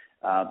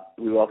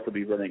 We will also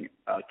be running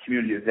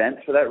community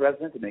events for that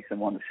resident to make them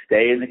want to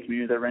stay in the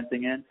community they're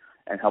renting in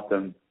and help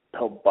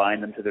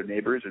bind them to their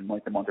neighbors and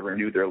make them want to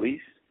renew their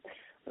lease.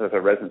 That's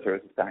our resident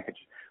services package.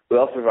 We're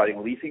also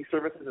providing leasing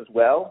services as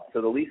well. So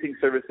the leasing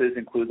services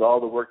includes all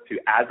the work to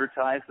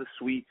advertise the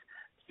suite,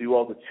 to do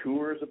all the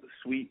tours of the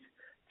suite,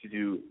 to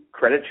do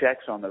credit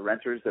checks on the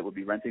renters that would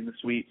be renting the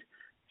suite,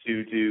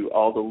 to do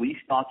all the lease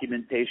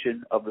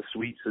documentation of the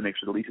suite, so make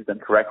sure the lease is done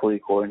correctly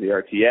according to the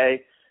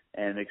RTA,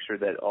 and make sure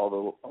that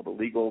all the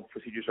legal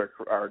procedures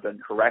are done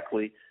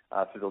correctly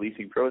through the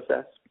leasing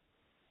process.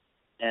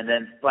 And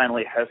then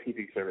finally,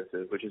 housekeeping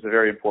services, which is a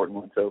very important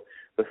one. So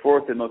the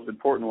fourth and most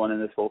important one in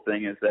this whole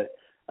thing is that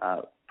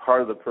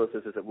part of the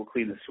process is that we'll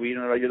clean the suite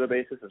on a regular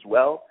basis as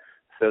well,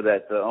 so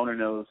that the owner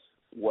knows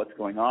what's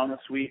going on in the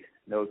suite,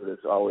 knows that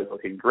it's always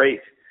looking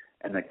great,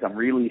 and that come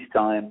release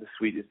time, the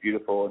suite is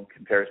beautiful and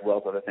compares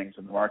well to other things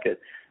in the market,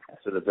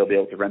 so that they'll be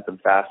able to rent them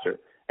faster.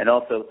 And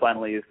also,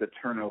 finally, is the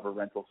turnover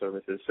rental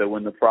services. So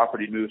when the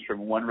property moves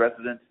from one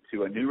resident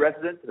to a new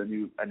resident, a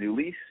new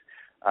lease,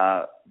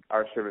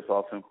 our service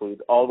also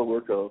includes all the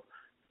work of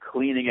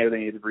cleaning out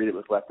any debris that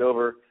was left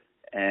over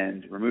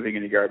and removing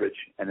any garbage,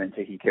 and then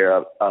taking care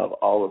of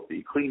all of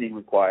the cleaning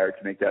required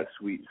to make that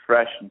suite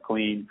fresh and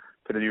clean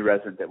for the new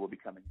resident that will be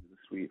coming to the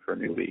suite for a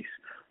new lease.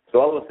 So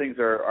all those things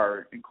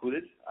are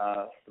included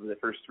for the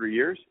first 3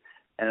 years,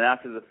 and then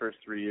after the first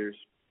 3 years,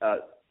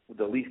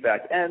 the lease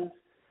back ends.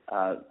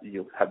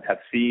 You'll have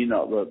seen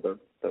the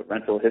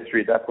rental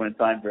history at that point in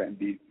time, and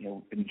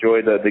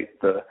enjoy the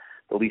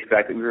lease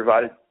back that we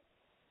provided,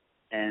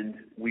 and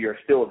we are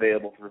still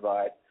available to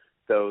provide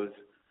those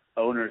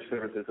owner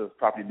services, those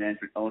property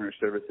management owner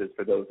services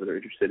for those that are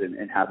interested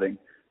in having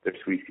their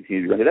suites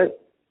continue to rent it out.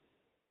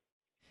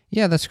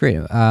 Yeah, that's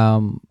great.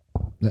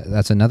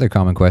 That's another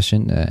common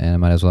question, and I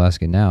might as well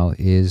ask it now,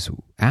 is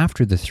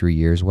after the 3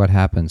 years, what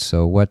happens?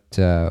 So what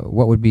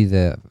would be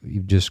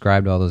you've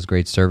described all those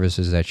great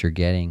services that you're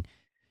getting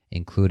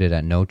included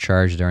at no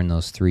charge during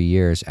those 3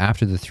 years.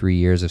 After the 3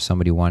 years, if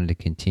somebody wanted to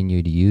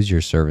continue to use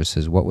your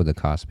services, what would the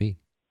cost be?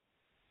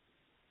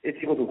 It's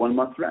equal to 1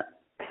 month's rent.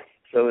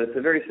 So it's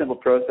a very simple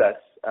process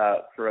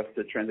for us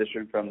to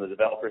transition from the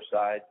developer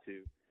side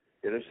to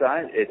the other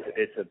side.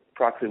 It's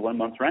approximately 1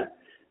 month's rent,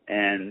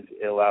 and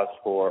it allows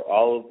for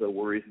all of the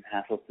worries and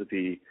hassles to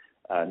be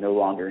no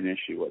longer an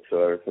issue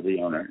whatsoever for the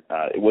owner.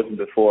 It wasn't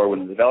before when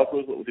the developer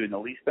was doing the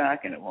lease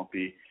back, and it won't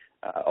be.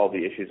 All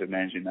the issues of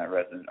managing that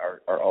resident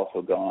are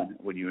also gone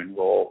when you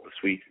enroll the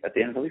suite at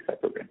the end of the lease back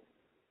program.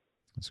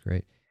 That's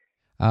great.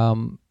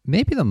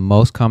 Maybe the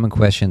most common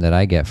question that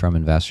I get from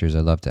investors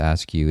I'd love to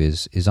ask you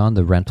is on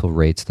the rental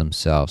rates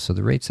themselves. So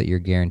the rates that you're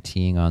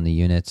guaranteeing on the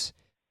units,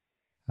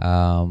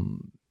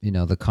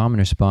 the common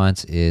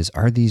response is,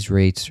 are these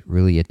rates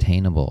really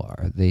attainable?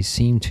 They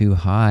seem too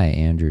high,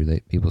 Andrew,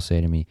 that people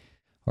say to me.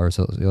 Or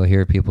so you'll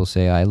hear people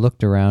say, I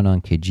looked around on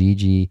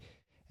Kijiji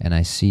and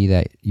I see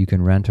that you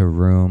can rent a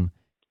room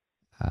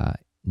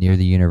near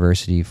the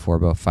university for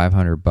about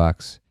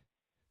 $500.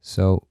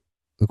 So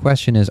the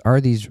question is, are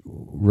these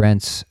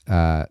rents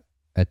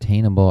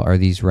attainable? Are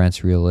these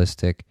rents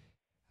realistic?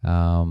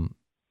 And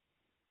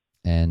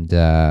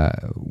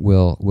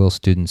will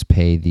students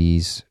pay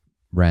these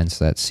rents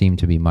that seem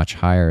to be much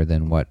higher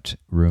than what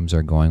rooms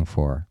are going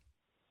for?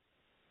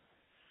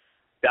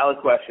 Valid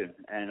question,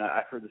 and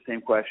I've heard the same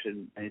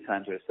question many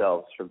times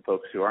ourselves from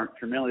folks who aren't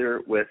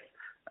familiar with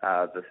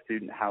the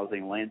student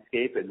housing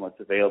landscape and what's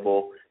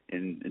available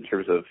in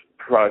terms of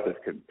product that's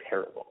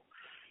comparable.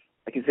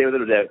 I can say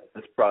without a doubt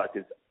this product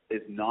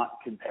is not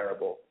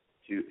comparable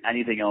to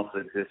anything else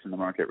that exists in the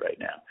market right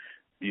now.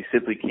 You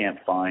simply can't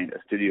find a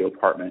studio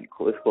apartment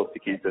close to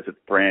campus. It's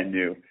brand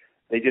new.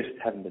 They just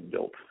haven't been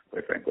built,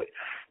 quite frankly.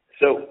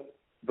 So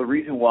the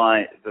reason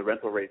why the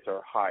rental rates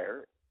are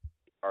higher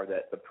are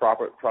that the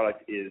proper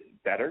product is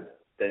better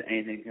than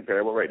anything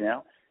comparable right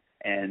now,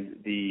 and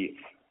the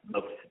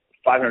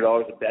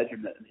 $500 a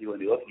bedroom that people would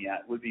be looking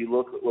at would be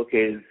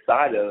located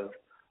inside of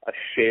a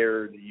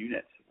shared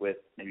unit with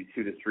maybe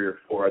 2 to 3 or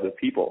 4 other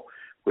people,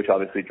 which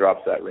obviously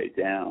drops that rate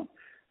down.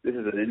 This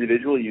is an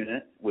individual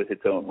unit with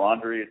its own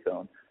laundry, its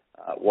own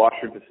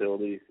washroom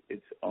facilities,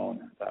 its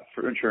own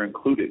furniture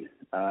included,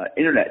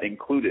 internet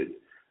included.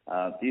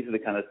 These are the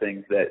kind of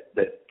things that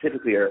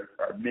typically are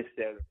missed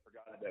out or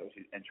forgotten about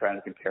and trying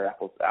to compare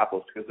apples to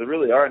apples, because there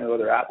really are no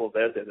other apples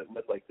out there that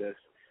look like this.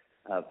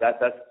 That's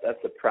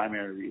the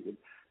primary reason.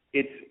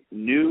 It's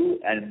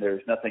new, and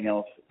there's nothing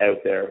else out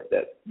there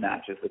that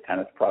matches the kind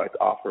of product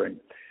offering.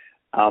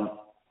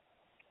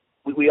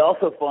 We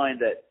also find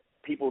that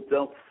people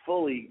don't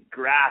fully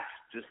grasp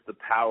just the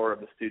power of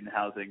the student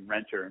housing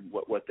renter and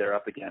what they're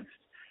up against.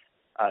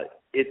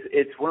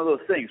 It's one of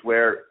those things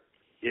where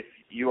if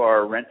you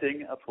are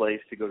renting a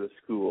place to go to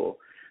school,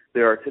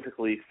 there are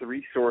typically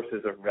 3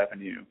 sources of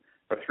revenue,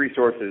 or 3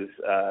 sources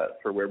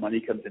for where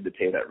money comes in to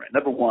pay that rent.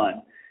 Number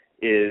one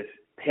is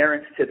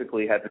parents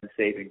typically have been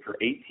saving for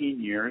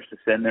 18 years to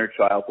send their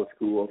child to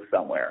school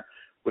somewhere.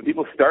 When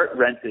people start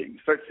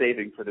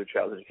saving for their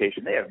child's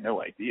education, they have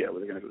no idea where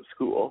they're going to go to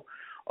school.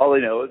 All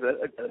they know is that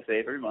they're going to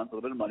save every month a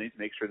little bit of money to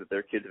make sure that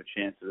their kids have a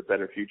chance at a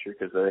better future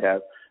because they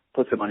have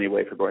put some money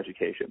away for more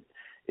education.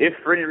 If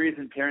for any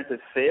reason parents have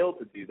failed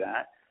to do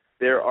that,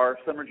 there are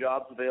summer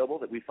jobs available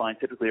that we find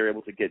typically are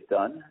able to get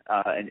done,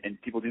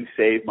 and people do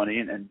save money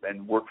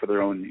and work for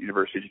their own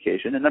university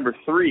education. And number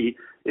 3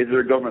 is there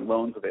are government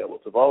loans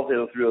available. So if all of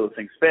those 3 of those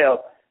things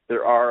fail,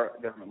 there are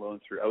government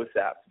loans through OSAP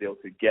to be able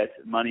to get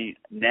money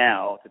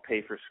now to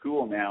pay for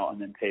school now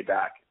and then pay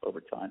back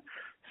over time.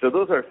 So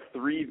those are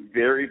 3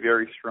 very,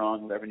 very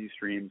strong revenue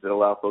streams that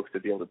allow folks to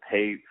be able to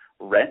pay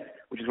rent,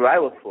 which is what I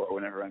look for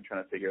whenever I'm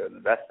trying to figure out an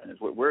investment, is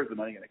where is the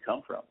money going to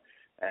come from?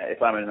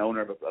 If I'm an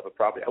owner of a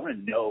property, I want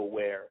to know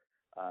where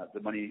the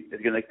money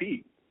is going to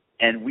be.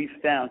 And we've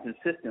found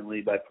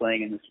consistently by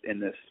playing in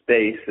this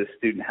space, this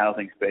student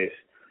housing space,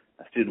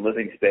 a student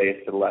living space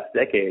for the last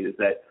decade, is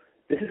that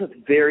this is a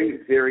very,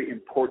 very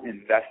important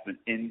investment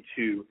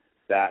into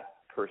that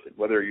person.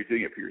 Whether you're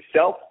doing it for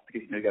yourself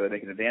because you got to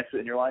make an advancement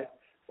in your life,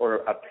 or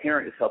a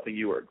parent is helping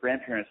you, or a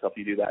grandparent is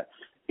helping you do that.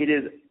 It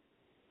is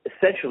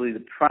essentially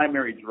the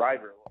primary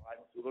driver of why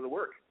people go to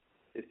work,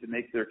 is to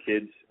make their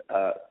kids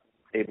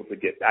able to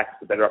get access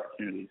to better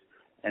opportunities.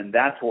 And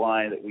that's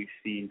why that we've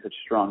seen such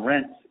strong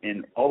rents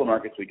in all the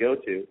markets we go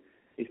to,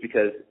 is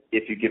because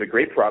if you give a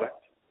great product,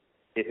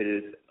 if it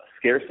is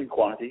scarce in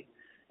quantity,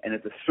 and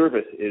if the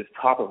service is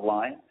top of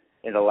line,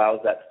 it allows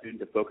that student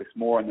to focus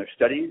more on their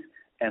studies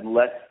and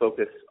less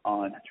focus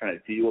on trying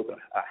to deal with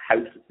a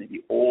house that's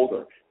maybe old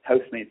or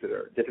housemates that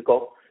are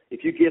difficult.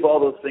 If you give all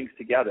those things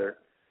together,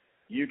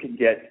 you can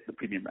get the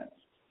premium rents.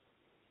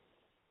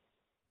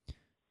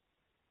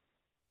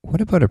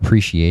 What about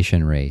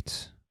appreciation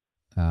rates?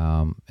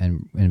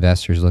 And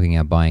investors looking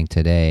at buying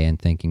today and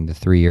thinking the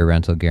 3-year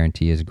rental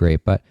guarantee is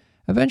great, but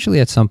eventually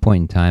at some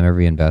point in time,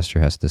 every investor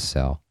has to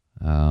sell.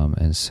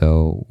 And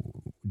so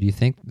what do you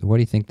think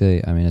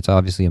it's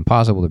obviously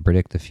impossible to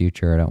predict the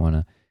future. I don't want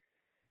to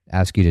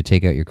ask you to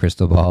take out your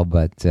crystal ball,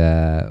 but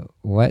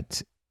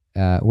what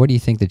do you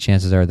think the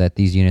chances are that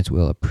these units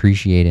will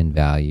appreciate in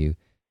value,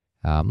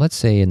 let's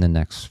say in the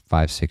next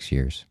 5-6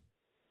 years?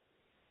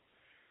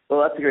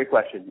 Well, that's a great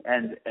question.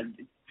 And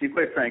to be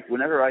quite frank,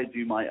 whenever I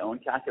do my own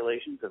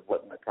calculations of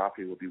what my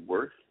property will be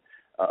worth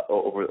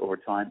over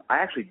time, I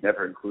actually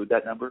never include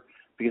that number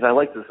because I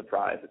like the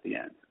surprise at the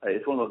end.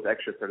 It's one of those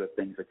extra sort of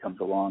things that comes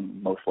along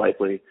most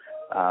likely,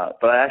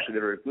 but I actually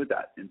never include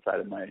that inside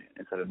of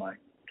my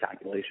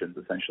calculations.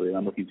 Essentially, and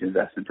I'm looking to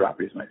invest in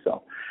properties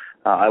myself.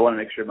 I want to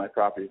make sure my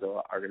properties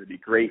are going to be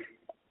great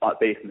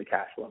based on the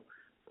cash flow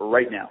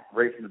right now,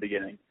 right from the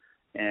beginning.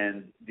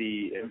 And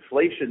the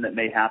inflation that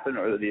may happen,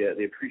 or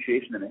the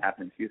appreciation that may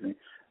happen,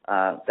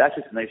 that's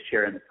just a nice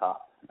cherry on the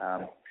top.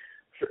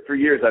 For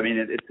years, I mean,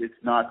 it's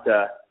not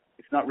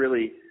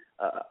really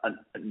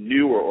a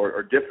new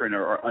or different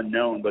or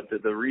unknown, but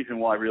the reason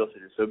why real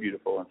estate is so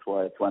beautiful, and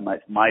it's why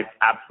my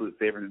absolute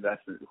favorite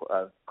investment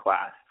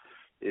class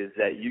is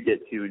that you get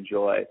to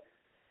enjoy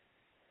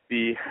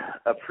the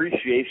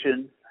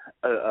appreciation,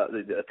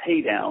 the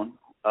pay down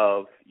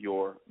of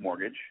your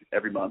mortgage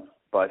every month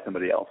by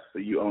somebody else. So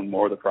you own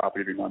more of the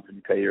property every month and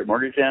you pay your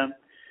mortgage down.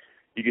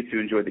 You get to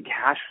enjoy the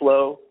cash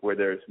flow where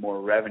there's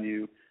more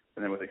revenue,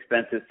 and then with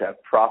expenses to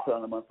have profit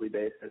on a monthly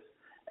basis.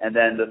 And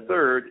then the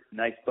third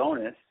nice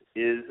bonus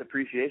is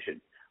appreciation.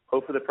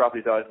 Hopefully the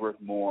property is always worth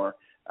more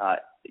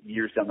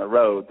years down the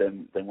road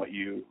than what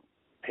you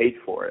paid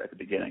for it at the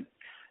beginning.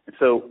 And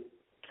so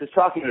just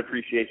talking about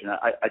appreciation,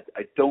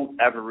 I don't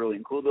ever really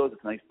include those.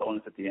 It's a nice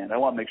bonus at the end. I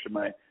want to make sure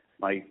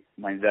my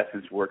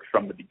investments work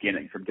from the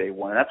beginning, from day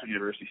one. And that's what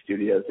University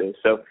Studios is.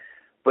 So,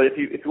 but if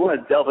you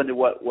want to delve into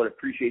what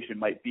appreciation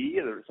might be,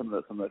 or some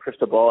of the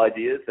crystal ball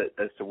ideas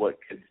as to what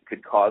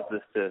could cause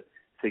this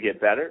to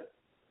get better,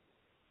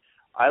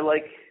 I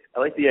like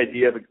the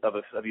idea of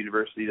a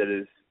university that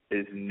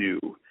is new.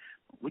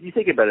 When you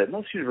think about it,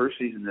 most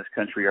universities in this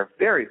country are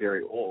very,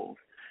 very old,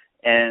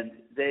 and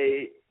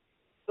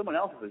someone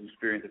else has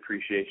experienced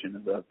appreciation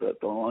of the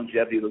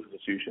longevity of those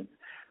institutions.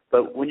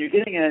 But when you're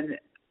getting in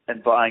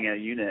and buying a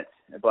unit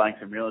and buying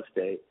some real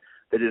estate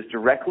that is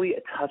directly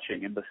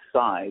touching and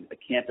beside a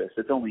campus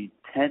that's only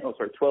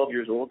 12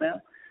 years old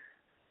now,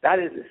 that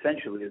is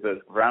essentially the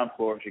ground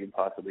floor that you can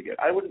possibly get.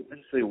 I wouldn't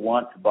necessarily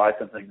want to buy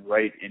something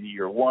right in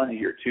year 1,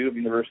 year 2 of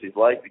university's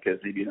life, because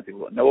maybe enough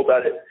people don't know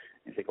about it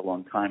and take a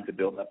long time to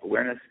build up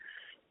awareness.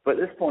 But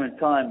at this point in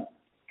time,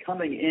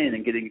 coming in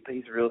and getting a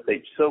piece of real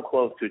estate so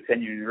close to a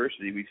 10-year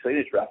university, we've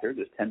cited record.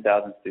 There's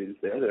 10,000 students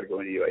there that are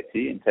going to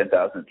UIT and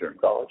 10,000 during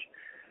college.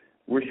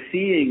 We're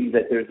seeing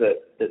that it's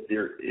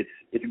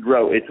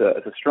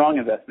a strong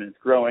investment. It's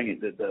growing.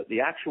 The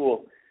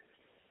actual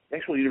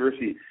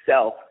university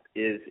itself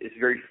is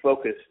very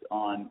focused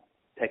on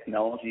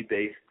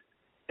technology-based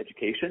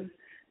education.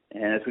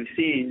 And as we've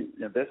seen,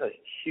 there's a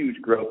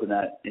huge growth in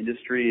that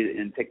industry,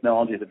 and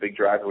technology is a big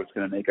driver what's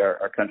going to make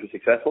our country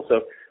successful.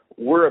 So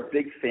we're a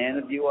big fan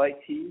of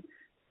UIT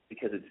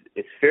because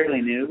it's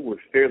fairly new. We're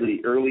fairly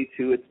early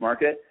to its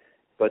market,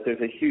 but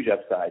there's a huge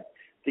upside.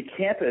 The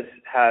campus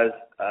has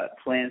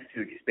plans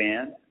to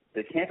expand.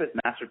 The campus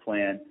master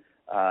plan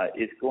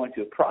is going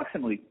to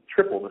approximately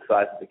triple the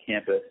size of the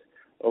campus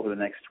over the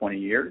next 20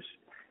 years.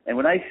 And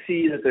when I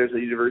see that there's a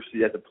university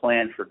that has a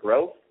plan for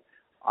growth,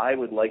 I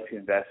would like to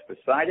invest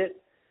beside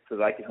it so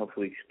that I can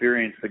hopefully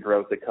experience the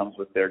growth that comes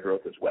with their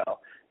growth as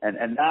well. And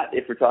that,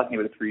 if we're talking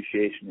about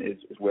appreciation,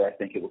 is where I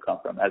think it will come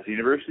from. As the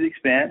university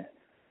expands,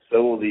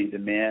 so will the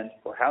demand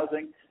for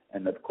housing,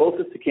 and the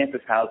closest to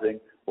campus housing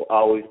will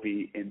always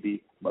be in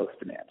the most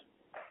demand.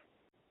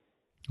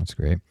 That's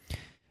great.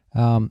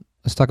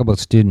 Let's talk about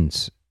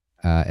students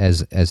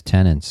as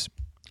tenants.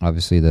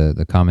 Obviously,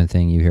 the common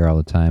thing you hear all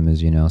the time is,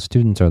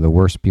 students are the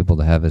worst people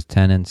to have as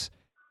tenants.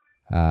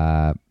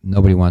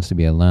 Nobody wants to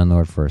be a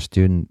landlord for a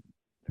student.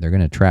 They're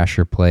going to trash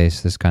your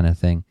place, this kind of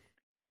thing.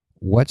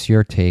 what's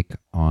your take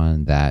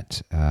on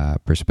that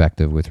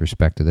perspective with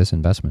respect to this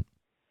investment?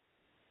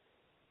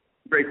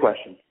 Great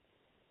question.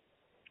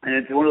 And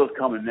it's one of those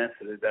common myths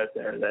that is out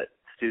there that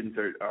students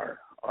are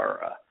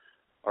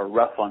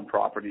rough on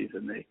properties,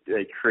 and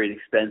they create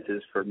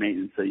expenses for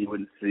maintenance that you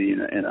wouldn't see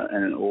in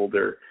an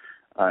older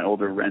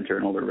renter,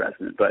 an older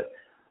resident. But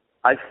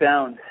I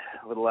found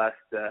over the last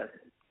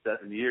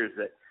dozen years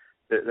that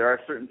there are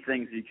certain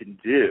things you can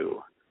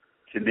do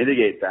to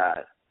mitigate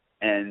that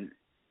and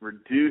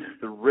reduce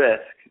the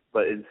risk,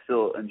 but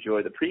still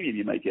enjoy the premium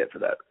you might get for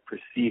that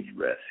perceived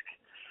risk.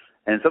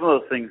 And some of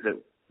those things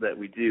that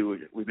we do,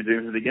 we've been doing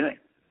from the beginning.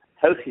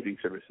 Housekeeping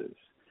services,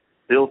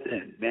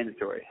 built-in,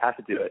 mandatory, have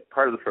to do it,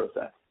 part of the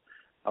process.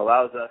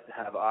 Allows us to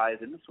have eyes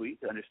in the suite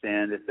to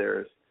understand if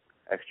there's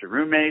extra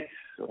roommates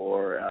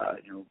or,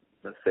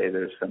 let's say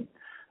there's some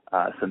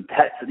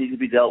pets that need to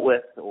be dealt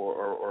with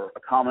or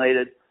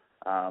accommodated,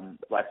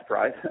 by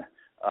surprise.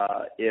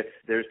 If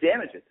there's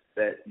damages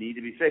that need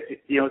to be fixed,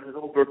 it's this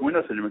whole broken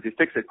window syndrome. If you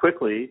fix it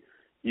quickly,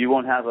 you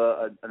won't have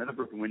another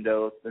broken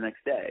window the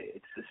next day.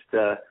 It's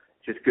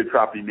just good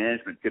property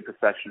management, good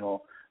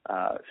professional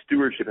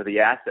stewardship of the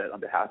asset on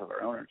behalf of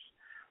our owners.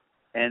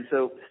 And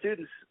so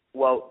students,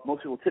 while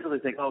most people typically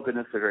think, oh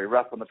goodness, they're very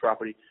rough on the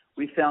property,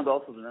 we found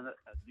also that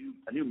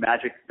a new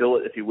magic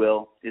bullet, if you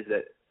will, is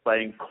that by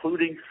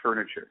including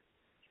furniture,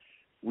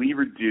 we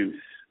reduce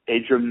a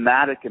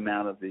dramatic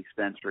amount of the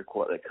expense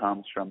that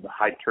comes from the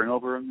high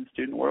turnover in the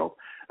student world.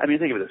 I mean,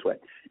 think of it this way.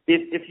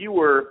 If you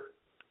were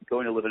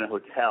going to live in a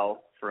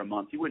hotel for a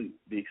month, you wouldn't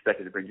be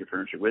expected to bring your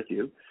furniture with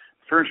you.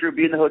 Furniture would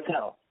be in the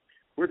hotel.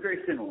 We're very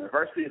similar.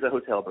 Varsity is a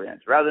hotel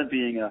brand. Rather than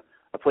being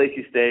a place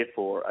you stay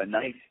for a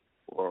night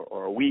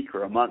or a week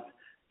or a month,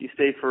 you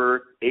stay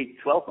for 8,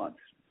 12 months.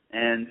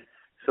 And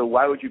so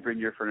why would you bring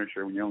your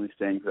furniture when you're only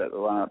staying for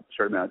that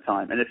short amount of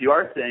time? And if you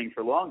are staying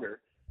for longer,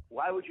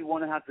 why would you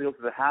want to have to go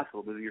through the hassle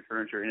of moving your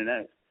furniture in and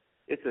out?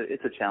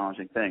 It's a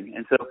challenging thing.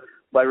 And so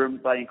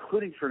by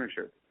including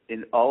furniture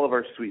in all of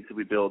our suites that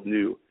we build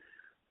new,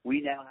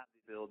 we now have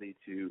the ability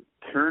to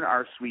turn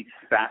our suites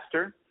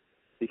faster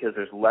because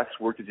there's less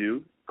work to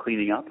do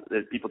cleaning up,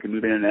 that people can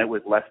move in and out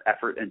with less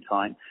effort and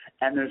time,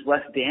 and there's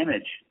less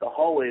damage. The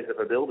hallways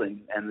of a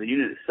building and the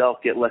unit itself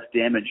get less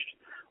damaged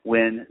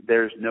when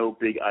there's no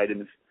big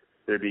items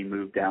that are being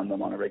moved down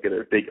them on a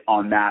regular, big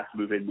en masse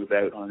move in, move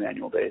out on an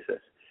annual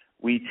basis.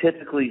 We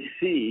typically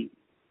see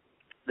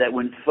that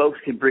when folks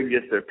can bring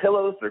just their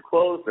pillows, their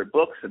clothes, their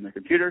books, and their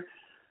computer,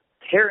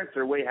 parents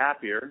are way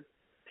happier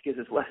because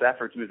it's less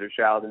effort to move their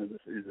child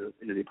into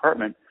the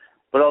apartment.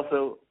 But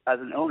also, as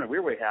an owner,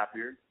 we're way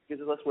happier because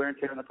there's less wear and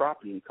tear on the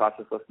property and it costs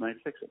us less money to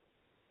fix it.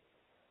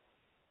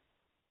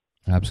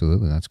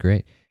 Absolutely. That's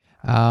great.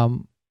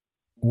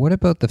 What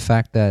about the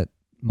fact that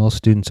most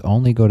students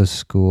only go to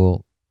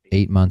school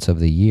 8 months of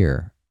the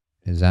year?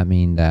 Does that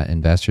mean that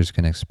investors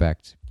can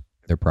expect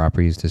their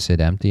properties to sit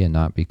empty and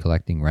not be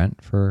collecting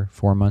rent for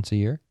 4 months a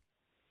year?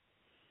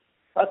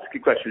 That's a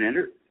good question,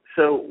 Andrew.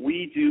 So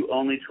we do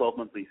only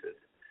 12-month leases.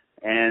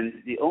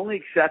 And the only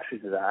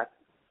exception to that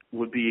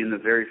would be in the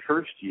very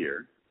first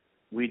year.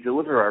 We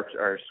deliver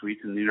our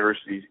suites, and the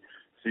university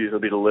studios will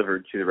be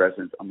delivered to the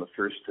residents on the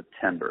 1st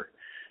September.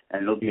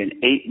 And it'll be an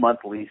 8-month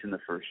lease in the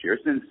first year.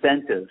 It's an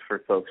incentive for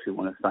folks who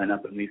want to sign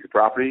up and lease a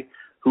property,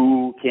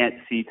 who can't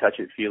see, touch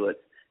it, feel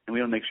it. And we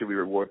want to make sure we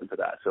reward them for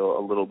that. So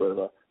a little bit of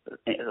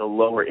a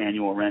lower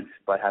annual rent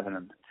by having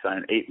them sign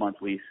an 8-month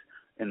lease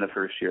in the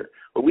first year.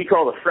 What we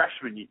call the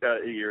freshman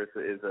year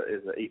is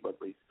an 8-month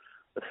lease.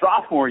 The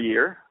sophomore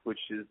year, which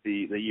is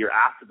the year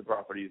after the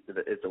property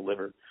is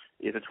delivered,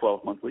 is a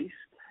 12-month lease.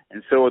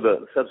 And so are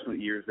the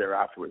subsequent years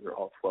thereafter, they're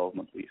all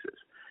 12-month leases.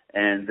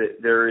 And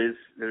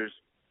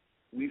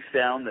we've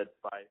found that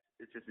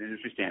it's just an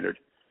industry standard.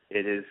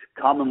 It is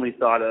commonly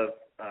thought of,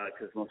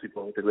 because most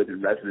people, if they live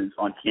in residence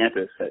on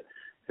campus, that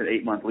it's an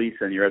 8-month lease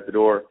and you're at the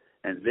door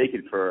and it's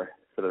vacant for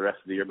the rest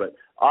of the year. But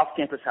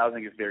off-campus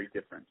housing is very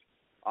different.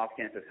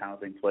 Off-campus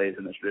housing plays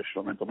in the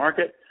traditional rental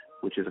market,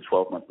 which is a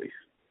 12-month lease.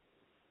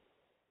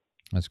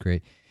 That's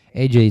great.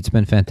 AJ, it's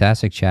been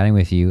fantastic chatting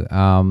with you.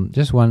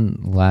 Just one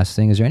last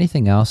thing. Is there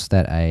anything else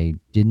that I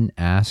didn't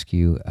ask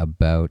you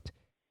about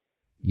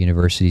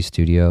University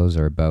Studios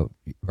or about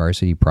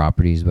Varsity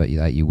Properties, but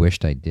that you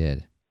wished I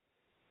did?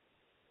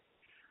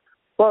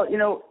 Well,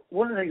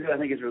 one of the things that I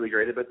think is really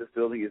great about this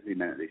building is the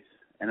amenities.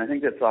 And I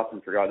think that's often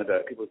forgotten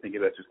about. People think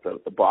about just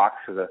the box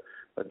or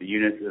the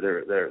units or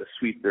the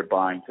suite they're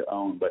buying to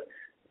own. But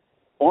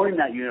owning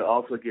that unit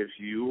also gives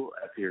you,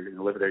 if you're going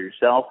to live there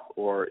yourself,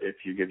 or if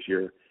you give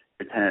your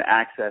tenant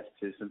access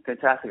to some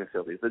fantastic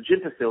facilities. The gym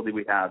facility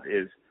we have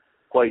is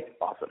quite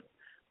awesome.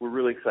 We're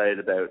really excited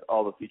about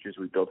all the features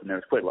we've built in there.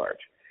 It's quite large.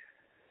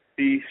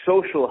 The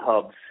social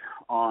hubs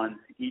on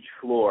each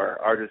floor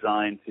are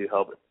designed to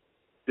help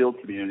build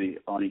community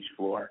on each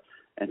floor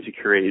and to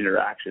create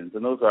interactions.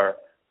 And those are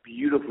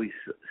beautifully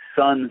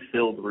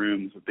sun-filled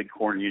rooms with big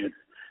corner units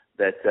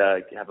that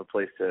have a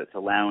place to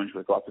lounge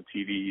with lots of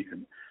TVs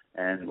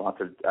and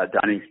lots of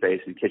dining space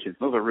and kitchens.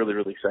 Those are really,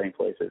 really exciting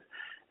places.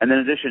 And then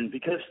in addition,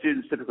 because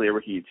students typically are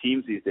working in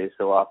teams these days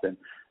so often,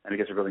 and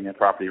because we're building a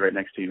property right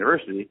next to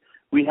university,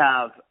 we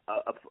have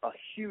a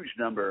huge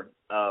number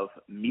of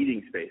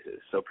meeting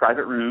spaces. So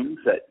private rooms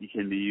that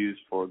can be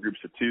used for groups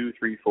of 2,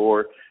 3,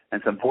 4,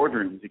 and some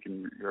boardrooms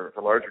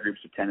for larger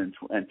groups of 10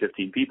 and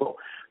 15 people.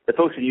 The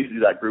folks can use to do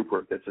that group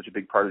work that's such a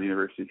big part of the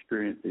university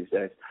experience these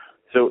days.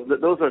 So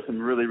those are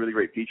some really, really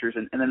great features.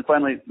 And then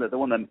finally, the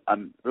one that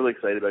I'm really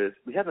excited about is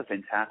we have a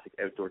fantastic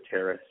outdoor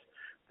terrace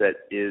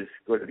that is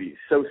going to be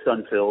so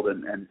sun-filled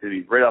and to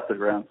be right off the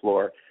ground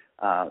floor.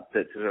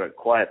 That's sort of a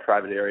quiet,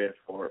 private area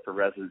for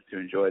residents to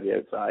enjoy the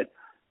outside.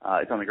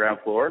 It's on the ground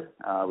floor.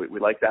 We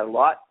like that a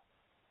lot,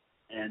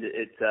 and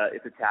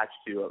it's attached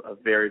to a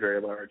very, very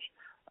large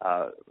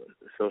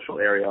social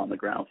area on the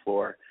ground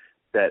floor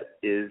that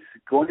is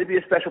going to be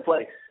a special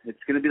place.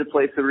 It's going to be the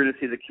place that we're going to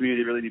see the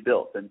community really be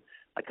built. And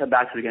I come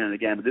back to it again and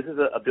again, but this is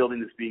a building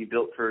that's being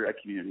built for a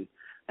community,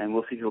 and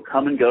we'll see people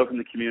come and go from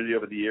the community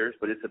over the years,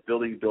 but it's a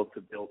building built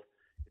to build.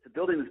 It's a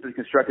building that's been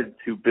constructed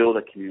to build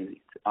a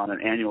community on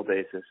an annual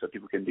basis so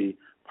people can be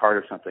part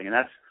of something. And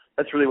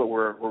that's really what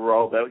we're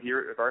all about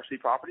here at Varsity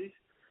Properties,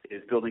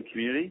 is building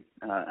community.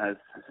 As I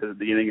said at the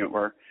beginning,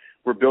 we're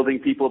building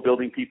people.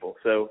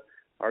 So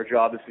our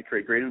job is to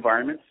create great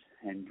environments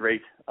and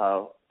great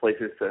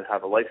places to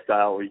have a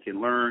lifestyle where you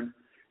can learn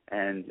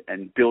and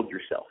build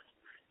yourself.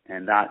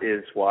 And that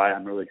is why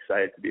I'm really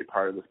excited to be a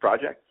part of this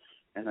project.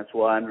 And that's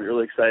why I'm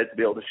really excited to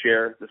be able to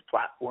share this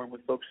platform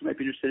with folks who might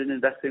be interested in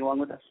investing along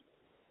with us.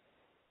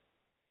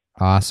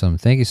 Awesome.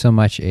 Thank you so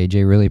much,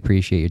 AJ. Really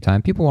appreciate your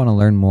time. People want to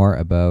learn more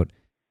about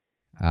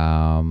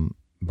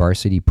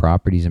Varsity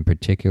Properties in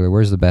particular.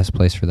 Where's the best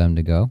place for them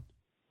to go?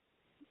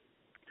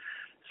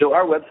 So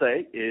our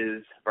website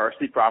is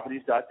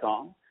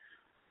varsityproperties.com.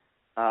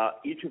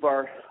 Each of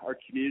our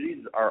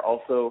communities are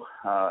also,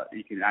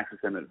 you can access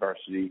them at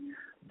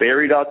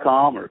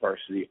varsitybarrie.com or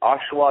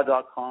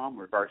varsityoshawa.com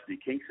or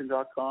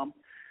varsitykingston.com.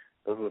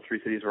 Those are the 3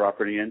 cities we're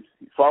operating in.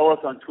 Follow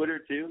us on Twitter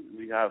too.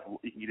 You can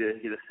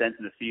get a sense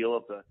and a feel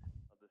of the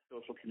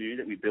social community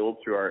that we build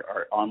through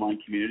our online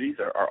communities,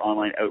 our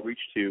online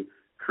outreach to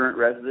current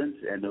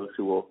residents and those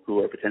who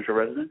are potential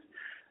residents.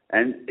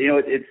 And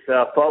it's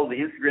follow the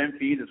Instagram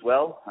feed as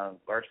well,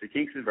 Varsity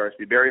Kingston,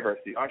 Varsity Barrie,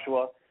 Varsity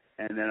Oshawa,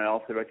 and then I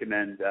also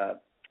recommend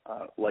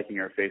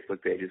liking our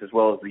Facebook pages as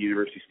well as the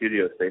University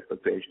Studios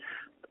Facebook page.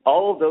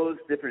 All of those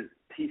different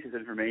pieces of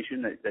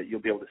information that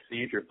you'll be able to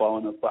see if you're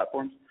following those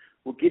platforms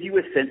will give you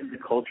a sense of the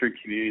culture and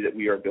community that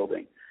we are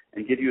building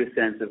and give you a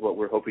sense of what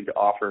we're hoping to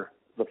offer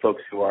the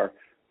folks who are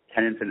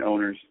tenants and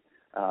owners,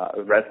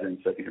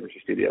 residents of University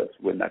Studios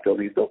when that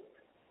building is built.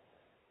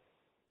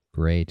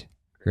 Great.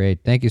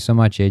 Thank you so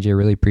much, AJ.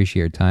 Really appreciate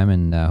your time,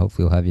 and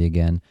hopefully we'll have you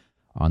again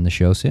on the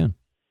show soon.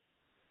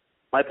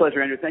 My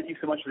pleasure, Andrew. Thank you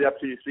so much for the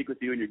opportunity to speak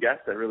with you and your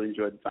guests. I really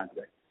enjoyed the time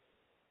today.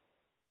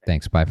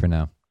 Thanks. Bye for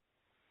now.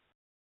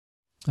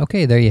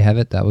 Okay, there you have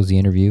it. That was the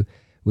interview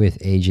with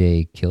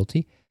AJ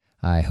Kilty.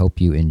 I hope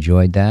you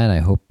enjoyed that. I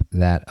hope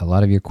that a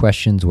lot of your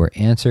questions were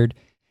answered.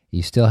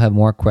 You still have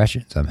more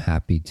questions, I'm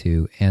happy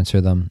to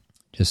answer them.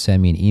 Just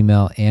send me an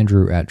email,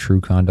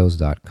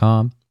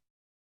 andrew@truecondos.com.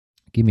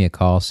 Give me a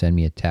call, send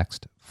me a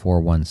text,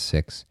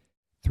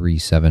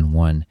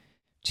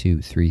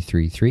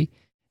 416-371-2333.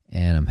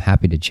 And I'm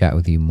happy to chat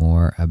with you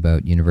more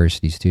about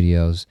University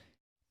Studios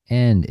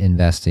and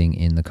investing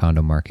in the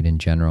condo market in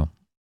general.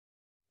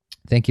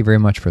 Thank you very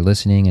much for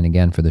listening. And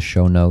again, for the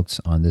show notes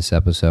on this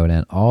episode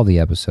and all the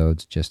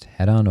episodes, just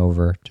head on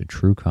over to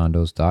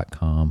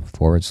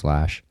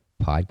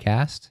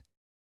truecondos.com/podcast.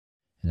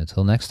 And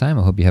until next time,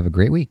 I hope you have a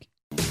great week.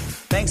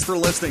 Thanks for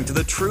listening to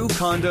the True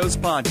Condos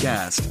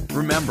Podcast.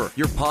 Remember,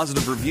 your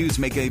positive reviews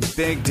make a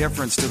big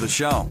difference to the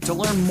show. To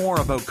learn more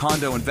about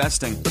condo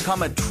investing,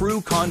 become a True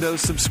Condos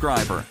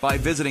subscriber by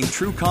visiting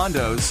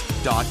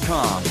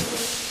truecondos.com.